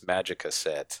 5-piece Magicka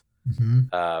set.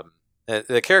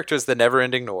 The character is the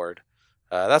Never-Ending Nord.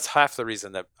 That's half the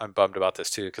reason that I'm bummed about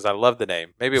this too, because I love the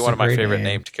name. Maybe one of my favorite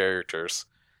named characters.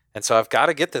 And so I've got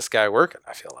to get this guy working.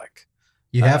 I feel like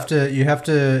you have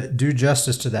to do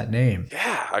justice to that name.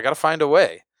 Yeah, I got to find a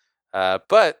way.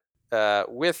 But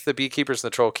with the Beekeepers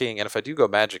and the Troll King, and if I do go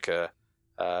Magicka,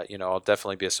 I'll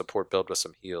definitely be a support build with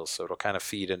some heals, so it'll kind of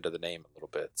feed into the name a little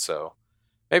bit. So.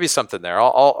 Maybe something there.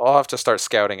 I'll have to start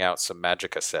scouting out some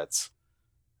Magicka sets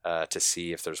to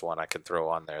see if there's one I can throw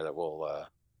on there that will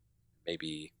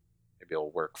maybe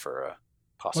it'll work for a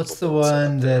possible. What's the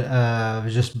one that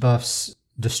just buffs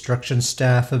destruction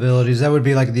staff abilities? That would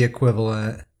be like the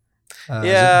equivalent.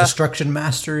 Destruction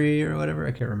mastery or whatever.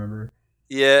 I can't remember.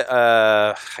 Yeah,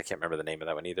 I can't remember the name of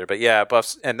that one either. But yeah,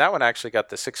 buffs, and that one actually got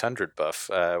the 600 buff,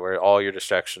 where all your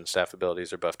distraction staff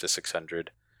abilities are buffed to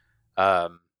 600.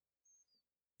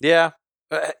 Yeah,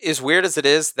 As weird as it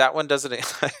is, that one doesn't.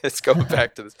 It's going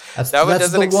back to this. That's That one the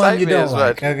doesn't one excite you me don't as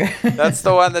like. much. Okay. That's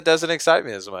the one that doesn't excite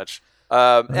me as much.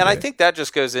 And I Okay. think that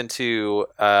just goes into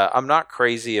I'm not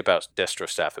crazy about Destro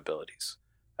staff abilities.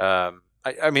 I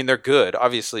mean, they're good.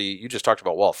 Obviously, you just talked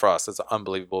about Wall Frost. That's an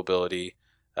unbelievable ability.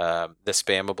 The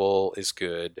spammable is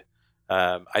good.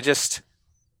 I'm just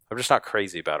not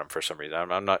crazy about them for some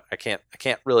reason. I'm not. I can't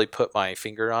really put my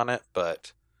finger on it,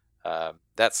 but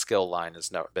that skill line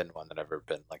has never been one that I've ever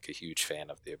been like a huge fan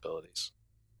of the abilities.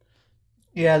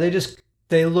 Yeah,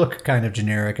 they look kind of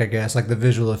generic, I guess. Like the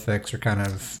visual effects are kind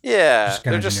of Yeah, just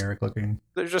kind of generic looking.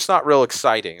 they're just not real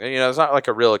exciting. It's not like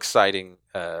a real exciting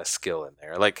skill in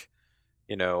there. Like,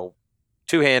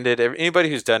 two-handed. Anybody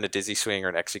who's done a dizzy swing or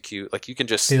an execute, like you can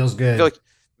just Feels good. feel like,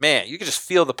 man, you can just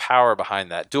feel the power behind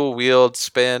that dual wield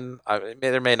spin.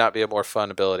 There may not be a more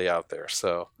fun ability out there.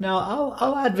 So Now,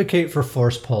 I'll advocate for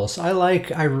Force Pulse. I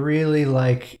really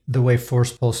like the way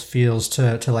Force Pulse feels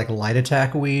to like light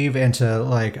attack weave and to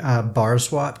like bar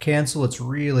swap cancel. It's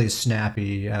really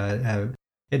snappy.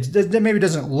 It maybe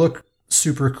doesn't look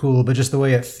super cool, but just the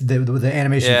way the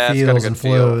animation Yeah, it's got a feels good and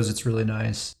feel. flows, it's really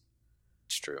nice.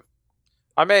 it's true.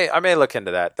 I may look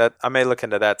into that. I may look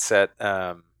into that set.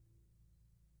 I'm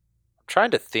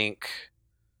trying to think.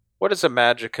 What is a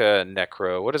Magicka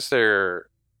Necro? What is their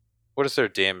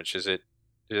damage? Do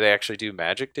they actually do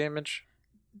magic damage?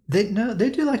 They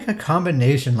do like a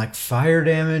combination, like fire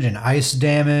damage and ice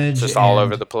damage. Just all and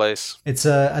over the place.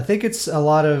 I think it's a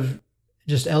lot of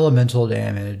just elemental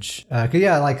damage. 'Cause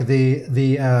yeah, like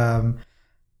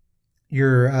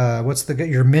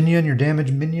your minion, your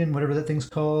damage minion, whatever that thing's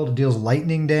called, deals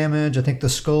lightning damage. I think the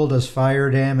skull does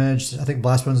fire damage. I think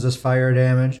Blast Bones does fire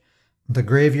damage. The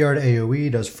graveyard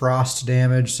AoE does frost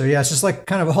damage. So yeah, it's just like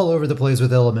kind of all over the place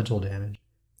with elemental damage.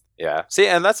 Yeah. See,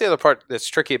 and that's the other part that's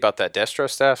tricky about that Destro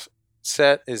staff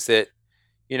set is that,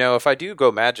 if I do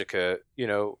go Magicka,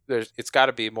 it's got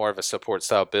to be more of a support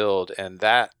style build, and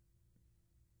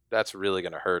that's really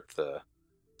going to hurt the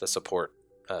support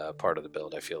part of the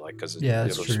build. I feel like because Yeah,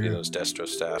 that's it'll just be true. those Destro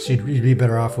staff. So you'd be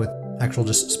better off with actual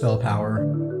just spell power.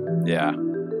 Yeah.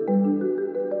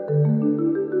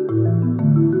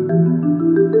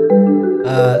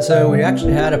 So we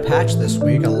actually had a patch this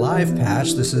week, a live patch.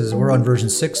 We're on version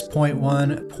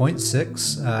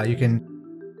 6.1.6. You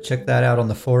can check that out on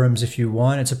the forums if you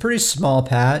want. It's a pretty small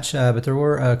patch, but there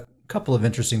were a couple of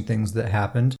interesting things that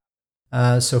happened.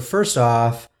 So first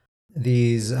off,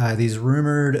 these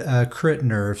rumored crit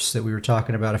nerfs that we were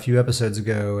talking about a few episodes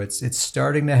ago, it's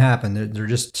starting to happen. They're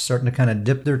just starting to kind of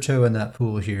dip their toe in that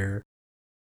pool here.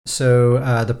 So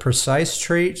the Precise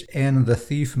trait and the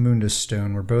Thief Mundus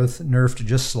Stone were both nerfed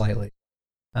just slightly.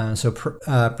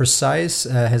 Precise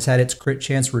has had its crit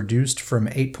chance reduced from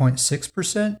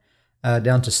 8.6%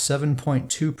 down to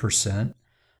 7.2%.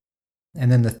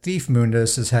 And then the Thief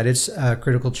Mundus has had its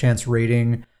critical chance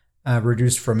rating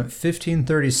reduced from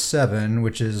 1537,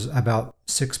 which is about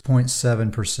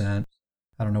 6.7%.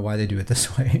 I don't know why they do it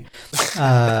this way.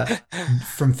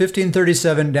 From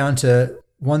 1537 down to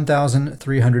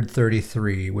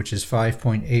 1,333, which is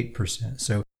 5.8%.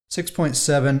 So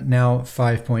 6.7, now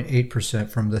 5.8%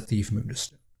 from the Thief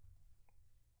Mundus.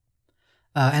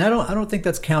 And I don't think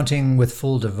that's counting with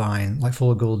full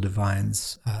gold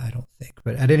divines. I don't think,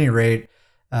 but at any rate,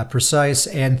 Precise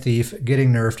and Thief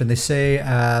getting nerfed, and they say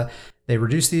they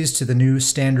reduce these to the new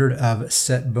standard of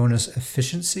set bonus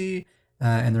efficiency,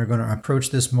 and they're going to approach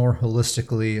this more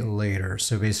holistically later.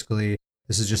 So basically,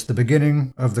 this is just the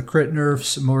beginning of the crit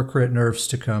nerfs, more crit nerfs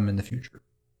to come in the future.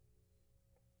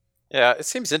 Yeah, it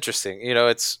seems interesting.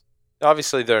 It's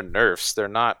obviously they're nerfs. They're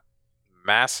not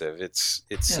massive. It seems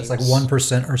It's like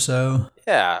 1% or so.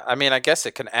 Yeah, I mean, I guess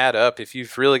it can add up if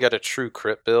you've really got a true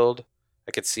crit build.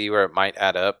 I could see where it might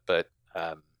add up, but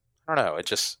I don't know. It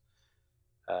just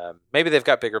maybe they've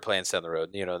got bigger plans down the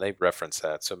road. They reference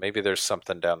that, so maybe there's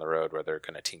something down the road where they're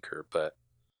going to tinker. But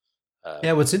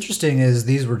yeah, what's interesting is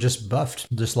these were just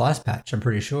buffed this last patch, I'm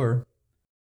pretty sure.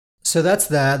 So that's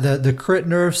that. The crit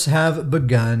nerfs have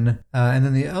begun. And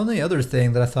then the only other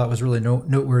thing that I thought was really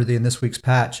noteworthy in this week's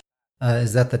patch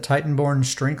is that the Titanborn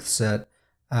strength set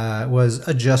was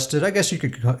adjusted. I guess you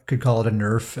could call it a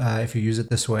nerf if you use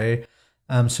it this way.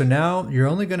 So now you're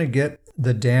only going to get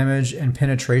the damage and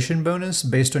penetration bonus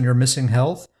based on your missing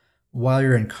health while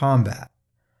you're in combat.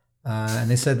 And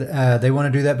they said they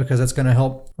want to do that because that's going to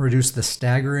help reduce the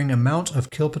staggering amount of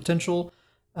kill potential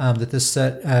that this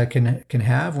set can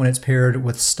have when it's paired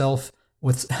with stealth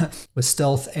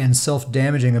and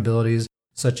self-damaging abilities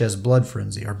such as Blood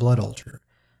Frenzy or Blood Altar.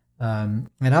 And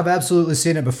I've absolutely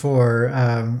seen it before.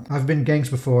 I've been ganked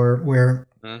before where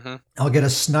Mm-hmm. I'll get a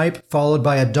snipe followed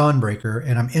by a Dawnbreaker,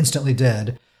 and I'm instantly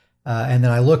dead. And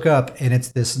then I look up, and it's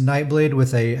this Nightblade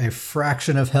with a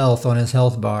fraction of health on his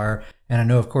health bar. And I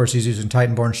know, of course, he's using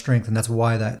Titanborn Strength, and that's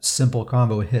why that simple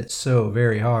combo hits so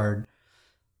very hard.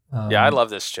 Yeah, I love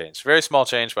this change. Very small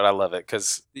change, but I love it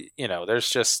because, you know, there's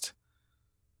just,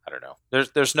 I don't know.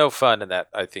 There's no fun in that.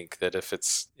 I think that if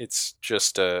it's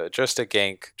just a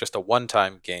gank, just a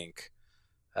one-time gank.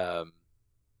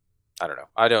 I don't know.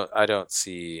 I don't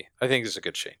see. I think it's a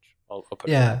good change. I'll put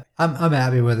it I'm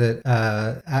happy with it.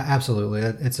 Absolutely,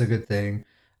 it's a good thing.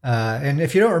 And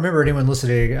if you don't remember, anyone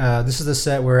listening, this is the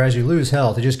set where as you lose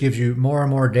health, it just gives you more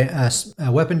and more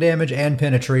weapon damage and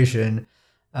penetration.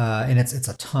 And it's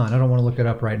a ton. I don't want to look it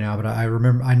up right now, but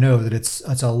I know that it's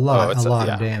a lot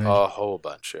of damage. A whole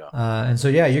bunch, yeah. And so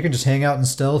you can just hang out in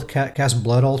stealth, cast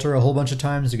Blood Altar a whole bunch of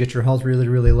times to get your health really,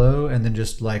 really low, and then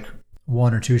just like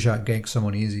 1 or 2 shot gank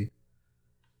someone easy.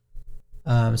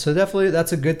 So definitely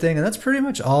that's a good thing, and that's pretty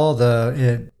much all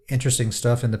the interesting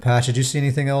stuff in the patch. Did you see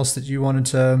anything else that you wanted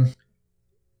to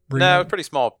bring up? Pretty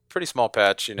small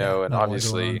patch, you know, and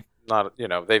obviously not, you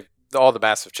know, all the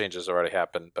massive changes already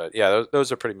happened, but yeah,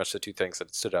 those are pretty much the two things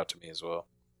that stood out to me as well.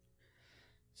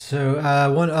 So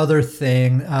one other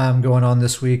thing going on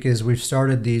this week is we've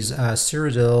started these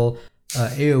Cyrodiil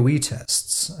AoE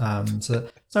tests. So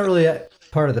it's not really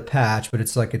part of the patch, but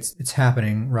it's like it's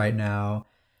happening right now.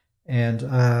 And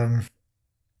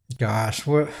gosh,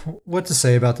 what to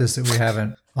say about this that we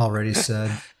haven't already said?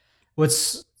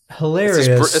 What's hilarious?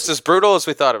 It's as brutal as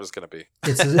we thought it was going to be.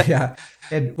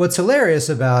 And what's hilarious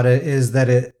about it is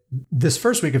that this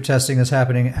first week of testing is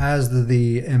happening as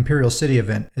the Imperial City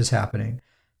event is happening.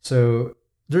 So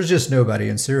there's just nobody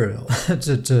in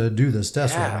Cyrodiil to do this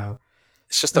test right now.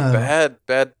 It's just a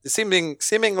bad,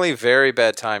 seemingly very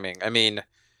bad timing. I mean,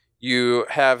 you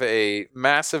have a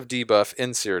massive debuff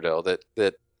in Cyrodiil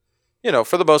that, you know,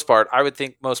 for the most part, I would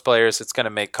think most players, it's going to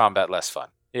make combat less fun.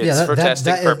 It's for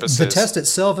testing purposes. The test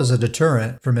itself is a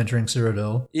deterrent from entering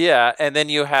Cyrodiil. Yeah, and then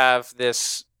you have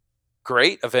this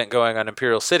great event going on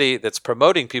Imperial City that's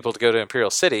promoting people to go to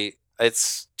Imperial City.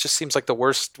 It's just seems like the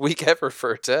worst week ever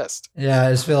for a test. Yeah,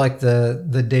 I just feel like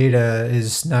the data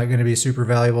is not going to be super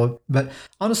valuable. But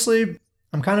honestly,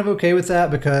 I'm kind of okay with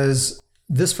that because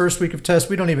this first week of test,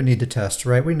 we don't even need to test,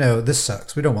 right? We know this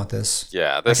sucks. We don't want this.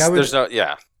 Yeah,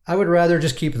 I would rather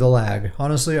just keep the lag.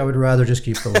 Honestly, I would rather just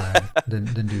keep the lag than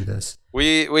do this.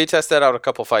 We tested out a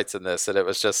couple fights in this, and it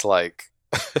was just like,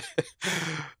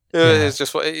 it's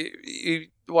just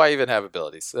why even have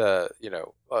abilities? You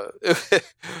know.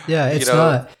 Yeah, it's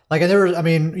not like, and there was. I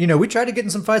mean, you know, we tried to get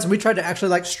in some fights, and we tried to actually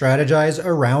like strategize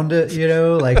around it. You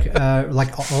know, like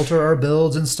alter our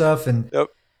builds and stuff, and. Yep.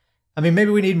 I mean,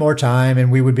 maybe we need more time,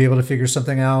 and we would be able to figure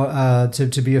something out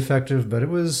to be effective. But it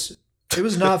was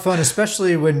not fun,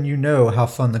 especially when you know how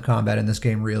fun the combat in this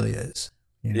game really is.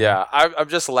 You know? Yeah, I'm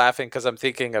just laughing because I'm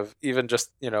thinking of even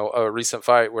just, you know, a recent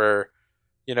fight where,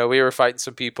 you know, we were fighting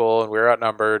some people and we were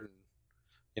outnumbered. And,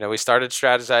 you know, we started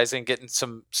strategizing, getting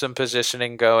some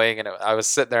positioning going, and I was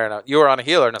sitting there, and you were on a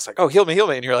healer, and I was like, "Oh, heal me!"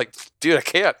 And you're like, "Dude, I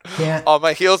can't. All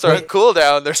my heals are on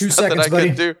cooldown. There's 2 nothing seconds, I buddy.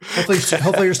 can do."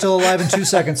 Hopefully, you're still alive in 2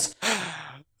 seconds.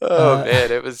 Man,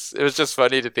 it was just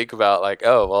funny to think about. Like,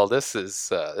 oh, well, this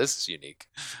is unique.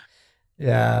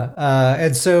 Yeah,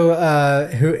 and so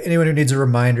anyone who needs a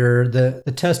reminder,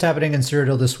 the test happening in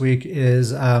Cyrodiil this week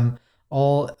is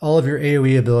all of your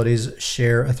AoE abilities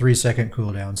share a 3-second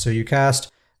cooldown. So you cast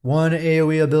one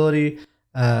AoE ability,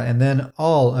 and then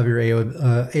all of your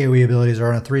AoE abilities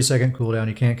are on a 3-second cooldown.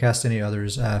 You can't cast any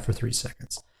others for 3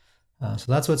 seconds. So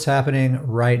that's what's happening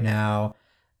right now.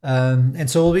 And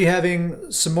so we'll be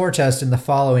having some more tests in the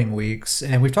following weeks.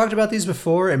 And we've talked about these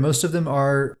before, and most of them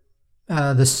are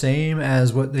the same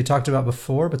as what they talked about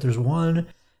before, but there's one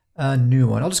new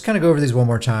one. I'll just kind of go over these one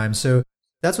more time. So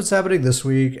that's what's happening this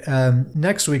week.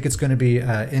 Next week, it's going to be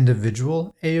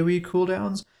individual AoE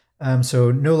cooldowns. So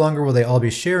no longer will they all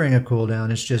be sharing a cooldown.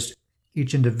 It's just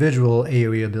each individual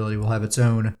AoE ability will have its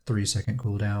own 3-second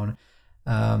cooldown.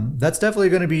 That's definitely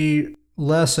going to be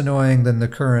less annoying than the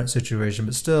current situation,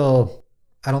 but still,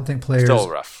 I don't think players. Still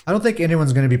rough. I don't think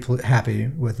anyone's going to be happy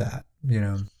with that. You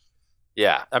know.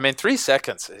 Yeah, I mean, 3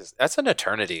 seconds that's an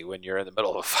eternity when you're in the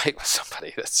middle of a fight with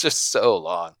somebody. That's just so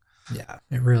long. Yeah,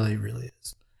 it really, really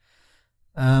is.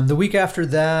 The week after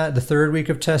that, the third week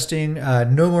of testing,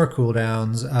 no more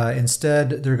cooldowns.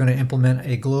 Instead, they're going to implement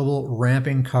a global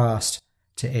ramping cost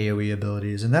to AoE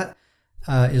abilities. And that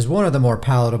is one of the more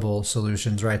palatable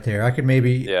solutions right there. I could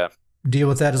maybe deal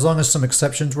with that as long as some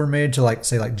exceptions were made to, like,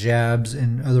 say, like jabs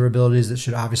and other abilities that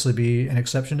should obviously be an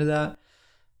exception to that.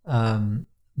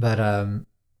 But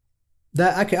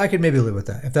That I could maybe live with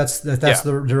that if that's Yeah,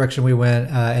 the direction we went,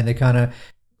 and they kind of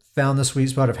found the sweet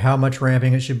spot of how much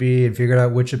ramping it should be and figured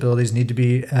out which abilities need to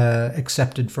be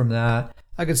accepted from that.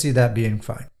 I could see that being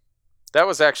fine. that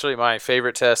was actually my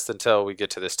favorite test until we get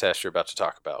to this test you're about to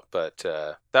talk about. But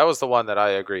that was the one that I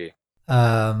agree.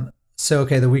 So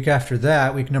okay, the week after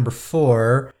that, week number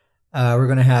 4, we're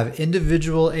going to have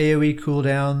individual AOE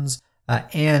cooldowns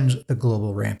and the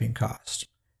global ramping cost.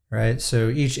 Right, so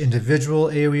each individual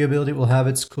AOE ability will have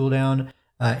its cooldown,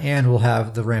 and we'll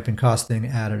have the ramping cost thing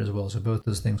added as well. So both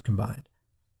those things combined.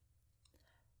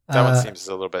 That one seems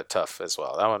a little bit tough as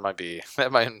well. That might be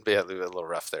a little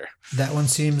rough there. That one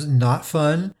seems not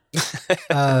fun.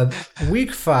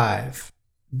 Week 5.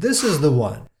 This is the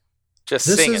one. Just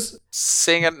sing it.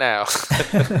 Sing it now.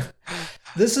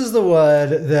 This is the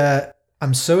one that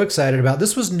I'm so excited about.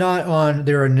 This was not on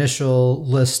their initial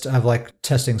list of like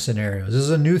testing scenarios. This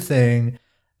is a new thing,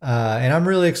 and I'm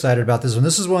really excited about this one.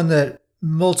 This is one that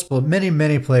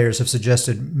many players have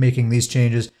suggested making these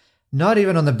changes, not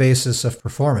even on the basis of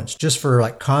performance, just for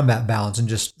like combat balance and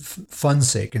just fun's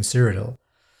sake in Cyrodiil.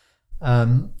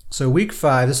 So week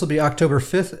 5, this will be October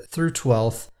 5th through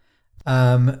 12th.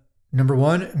 Number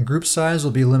 1, group size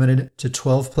will be limited to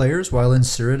 12 players while in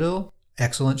Cyrodiil.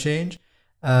 Excellent change.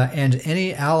 And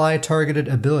any ally-targeted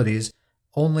abilities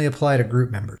only apply to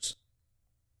group members.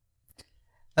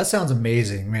 That sounds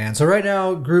amazing, man. So right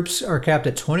now, groups are capped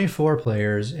at 24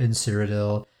 players in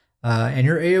Cyrodiil. And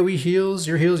your AoE heals,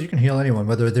 you can heal anyone,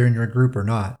 whether they're in your group or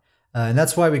not. And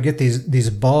that's why we get these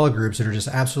ball groups that are just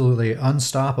absolutely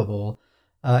unstoppable.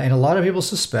 And a lot of people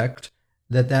suspect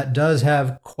that does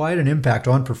have quite an impact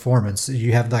on performance.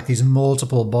 You have like these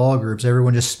multiple ball groups,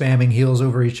 everyone just spamming heals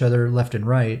over each other left and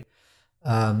right.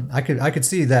 I could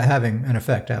see that having an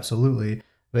effect, absolutely.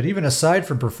 But even aside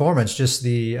from performance, just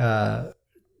the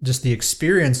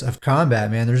experience of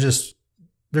combat, man, there's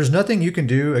nothing you can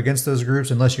do against those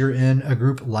groups unless you're in a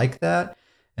group like that.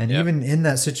 And even in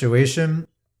that situation,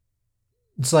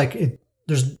 it's like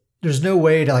there's no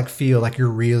way to like feel like you're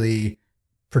really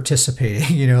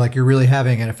participating, like you're really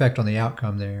having an effect on the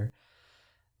outcome there.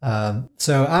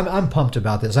 So I'm pumped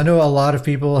about this. I know a lot of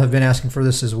people have been asking for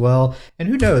this as well, and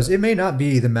who knows, it may not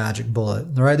be the magic bullet.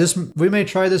 All right, we may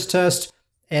try this test,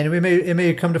 and it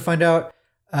may come to find out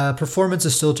performance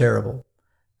is still terrible.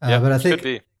 But I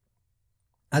think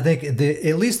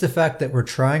at least the fact that we're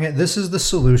trying it, this is the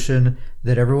solution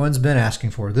that everyone's been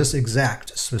asking for. This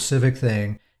exact specific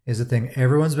thing is the thing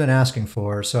everyone's been asking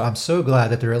for. So I'm so glad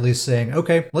that they're at least saying,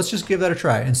 okay, let's just give that a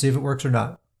try and see if it works or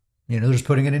not. They're just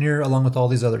putting it in here along with all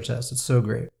these other tests. It's so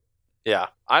great. Yeah,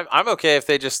 I'm okay if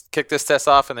they just kick this test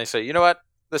off and they say, you know what,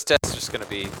 this test is just going to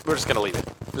be, we're just going to leave it.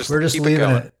 We're just leaving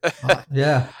it.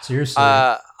 Yeah, seriously.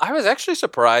 I was actually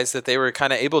surprised that they were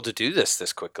kind of able to do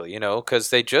this quickly, because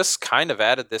they just kind of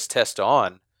added this test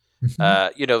on.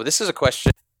 Mm-hmm. This is a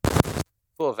question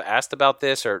people have asked about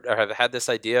this or have had this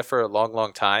idea for a long,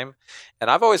 long time.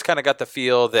 And I've always kind of got the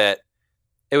feel that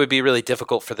it would be really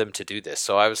difficult for them to do this.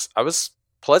 So I was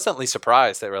pleasantly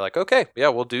surprised. They were like, okay, yeah,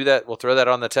 we'll do that. We'll throw that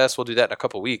on the test. We'll do that in a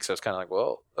couple of weeks. I was kind of like,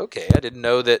 well, okay. I didn't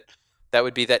know that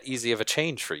would be that easy of a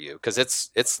change for you because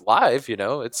it's live,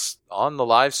 it's on the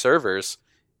live servers.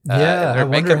 Yeah, they're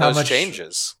making those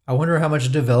changes. I wonder how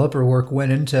much developer work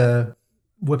went into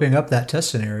whipping up that test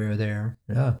scenario there.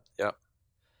 Yeah.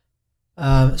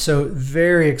 So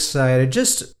very excited.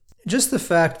 Just the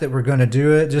fact that we're going to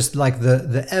do it, just like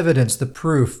the evidence, the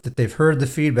proof that they've heard the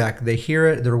feedback, they hear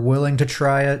it, they're willing to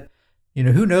try it.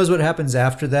 Who knows what happens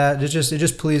after that? It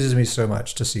just pleases me so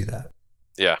much to see that.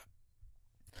 Yeah.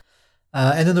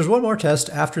 And then there's one more test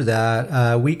after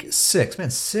that, week 6. Man,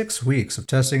 6 weeks of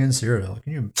testing in Cyrodiil.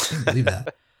 Can you believe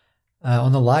that?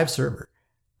 On the live server.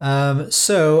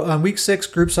 So on week 6,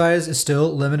 group size is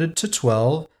still limited to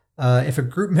 12. If a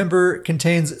group member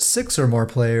contains 6 or more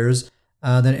players,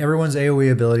 then everyone's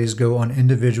AoE abilities go on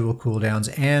individual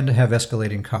cooldowns and have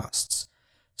escalating costs.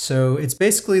 So it's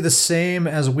basically the same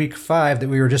as week 5 that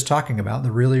we were just talking about,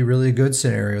 the really, really good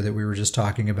scenario that we were just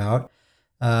talking about.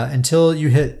 Until you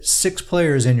hit 6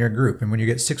 players in your group. And when you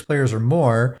get 6 players or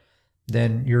more,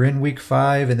 then you're in week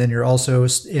 5, and then you're also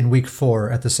in week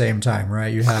 4 at the same time,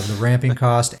 right? You have the ramping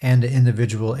cost and the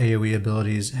individual AoE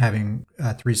abilities having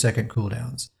 3-second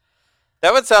cooldowns.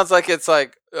 That one sounds like it's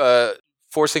like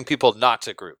forcing people not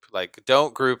to group. Like,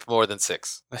 don't group more than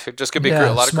 6. It just could be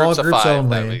a lot of groups of 5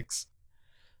 only. weeks.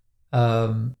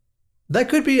 That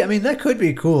could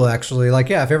be cool, actually. Like,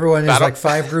 yeah, if everyone is like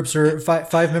 5 groups or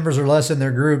 5 members or less in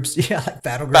their groups, yeah, like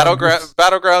Battleground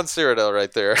Cyrodiil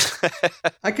right there.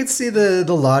 I could see the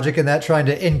logic in that, trying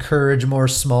to encourage more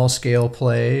small scale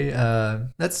play.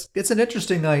 It's an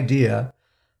interesting idea.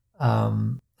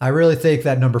 I really think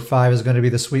that number 5 is going to be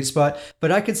the sweet spot,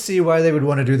 but I could see why they would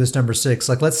want to do this number 6.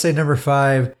 Like, let's say number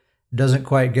 5 doesn't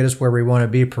quite get us where we want to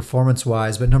be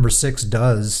performance-wise, but number 6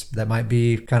 does. That might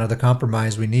be kind of the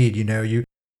compromise we need. You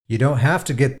don't have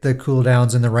to get the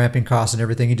cooldowns and the ramping costs and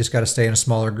everything. You just got to stay in a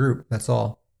smaller group. That's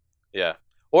all. Yeah.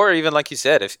 Or even like you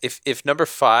said, if number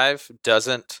 5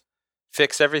 doesn't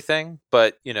fix everything,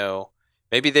 but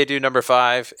maybe they do number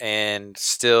 5 and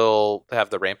still have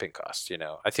the ramping cost.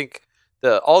 I think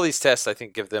all these tests, I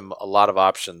think, give them a lot of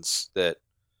options that,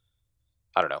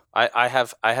 I don't know. I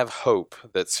have hope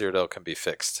that Cyrodiil can be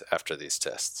fixed after these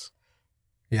tests.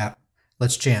 Yeah.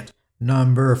 Let's chant.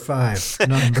 Number 5.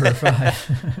 Number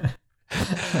 5.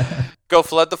 Go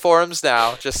flood the forums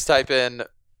now. Just type in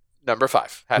number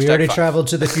 5. We already 5. traveled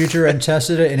to the future and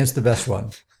tested it, and it's the best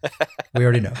one. We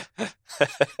already know.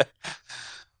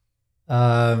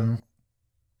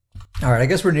 All right, I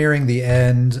guess we're nearing the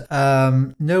end.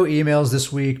 No emails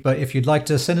this week, but if you'd like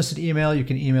to send us an email, you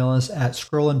can email us at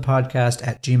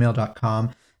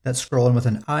scrollinpodcast@gmail.com. That's scrolling with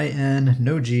an I-N,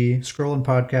 no G,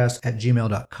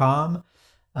 scrollinpodcast@gmail.com.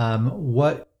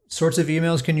 What sorts of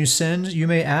emails can you send, you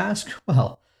may ask?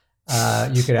 Well,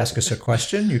 you could ask us a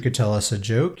question. You could tell us a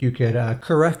joke. You could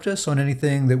correct us on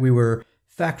anything that we were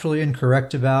factually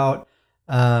incorrect about.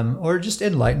 Or just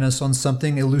enlighten us on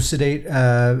something, elucidate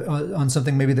on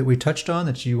something maybe that we touched on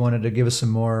that you wanted to give us some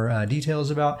more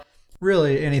details about.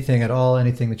 Really, anything at all,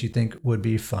 anything that you think would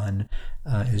be fun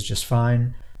is just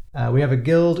fine. We have a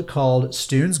guild called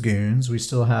Stoon's Goons. We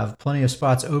still have plenty of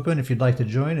spots open if you'd like to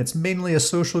join. It's mainly a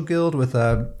social guild with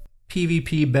a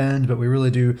PvP bend, but we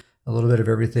really do a little bit of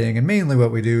everything. And mainly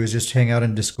what we do is just hang out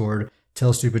in Discord,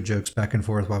 tell stupid jokes back and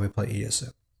forth while we play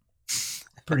ESO.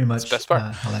 Pretty much the best part.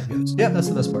 How that goes. Yeah, that's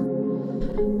the best part.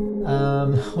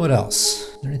 What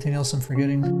else? Is there anything else I'm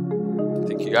forgetting? I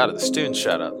think you got it. The Stoon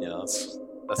shout out. That's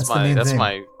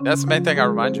the main thing I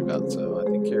remind you about. So I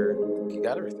think you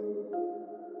got everything.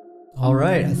 All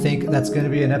right. I think that's going to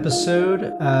be an episode.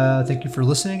 Thank you for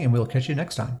listening, and we'll catch you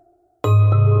next time.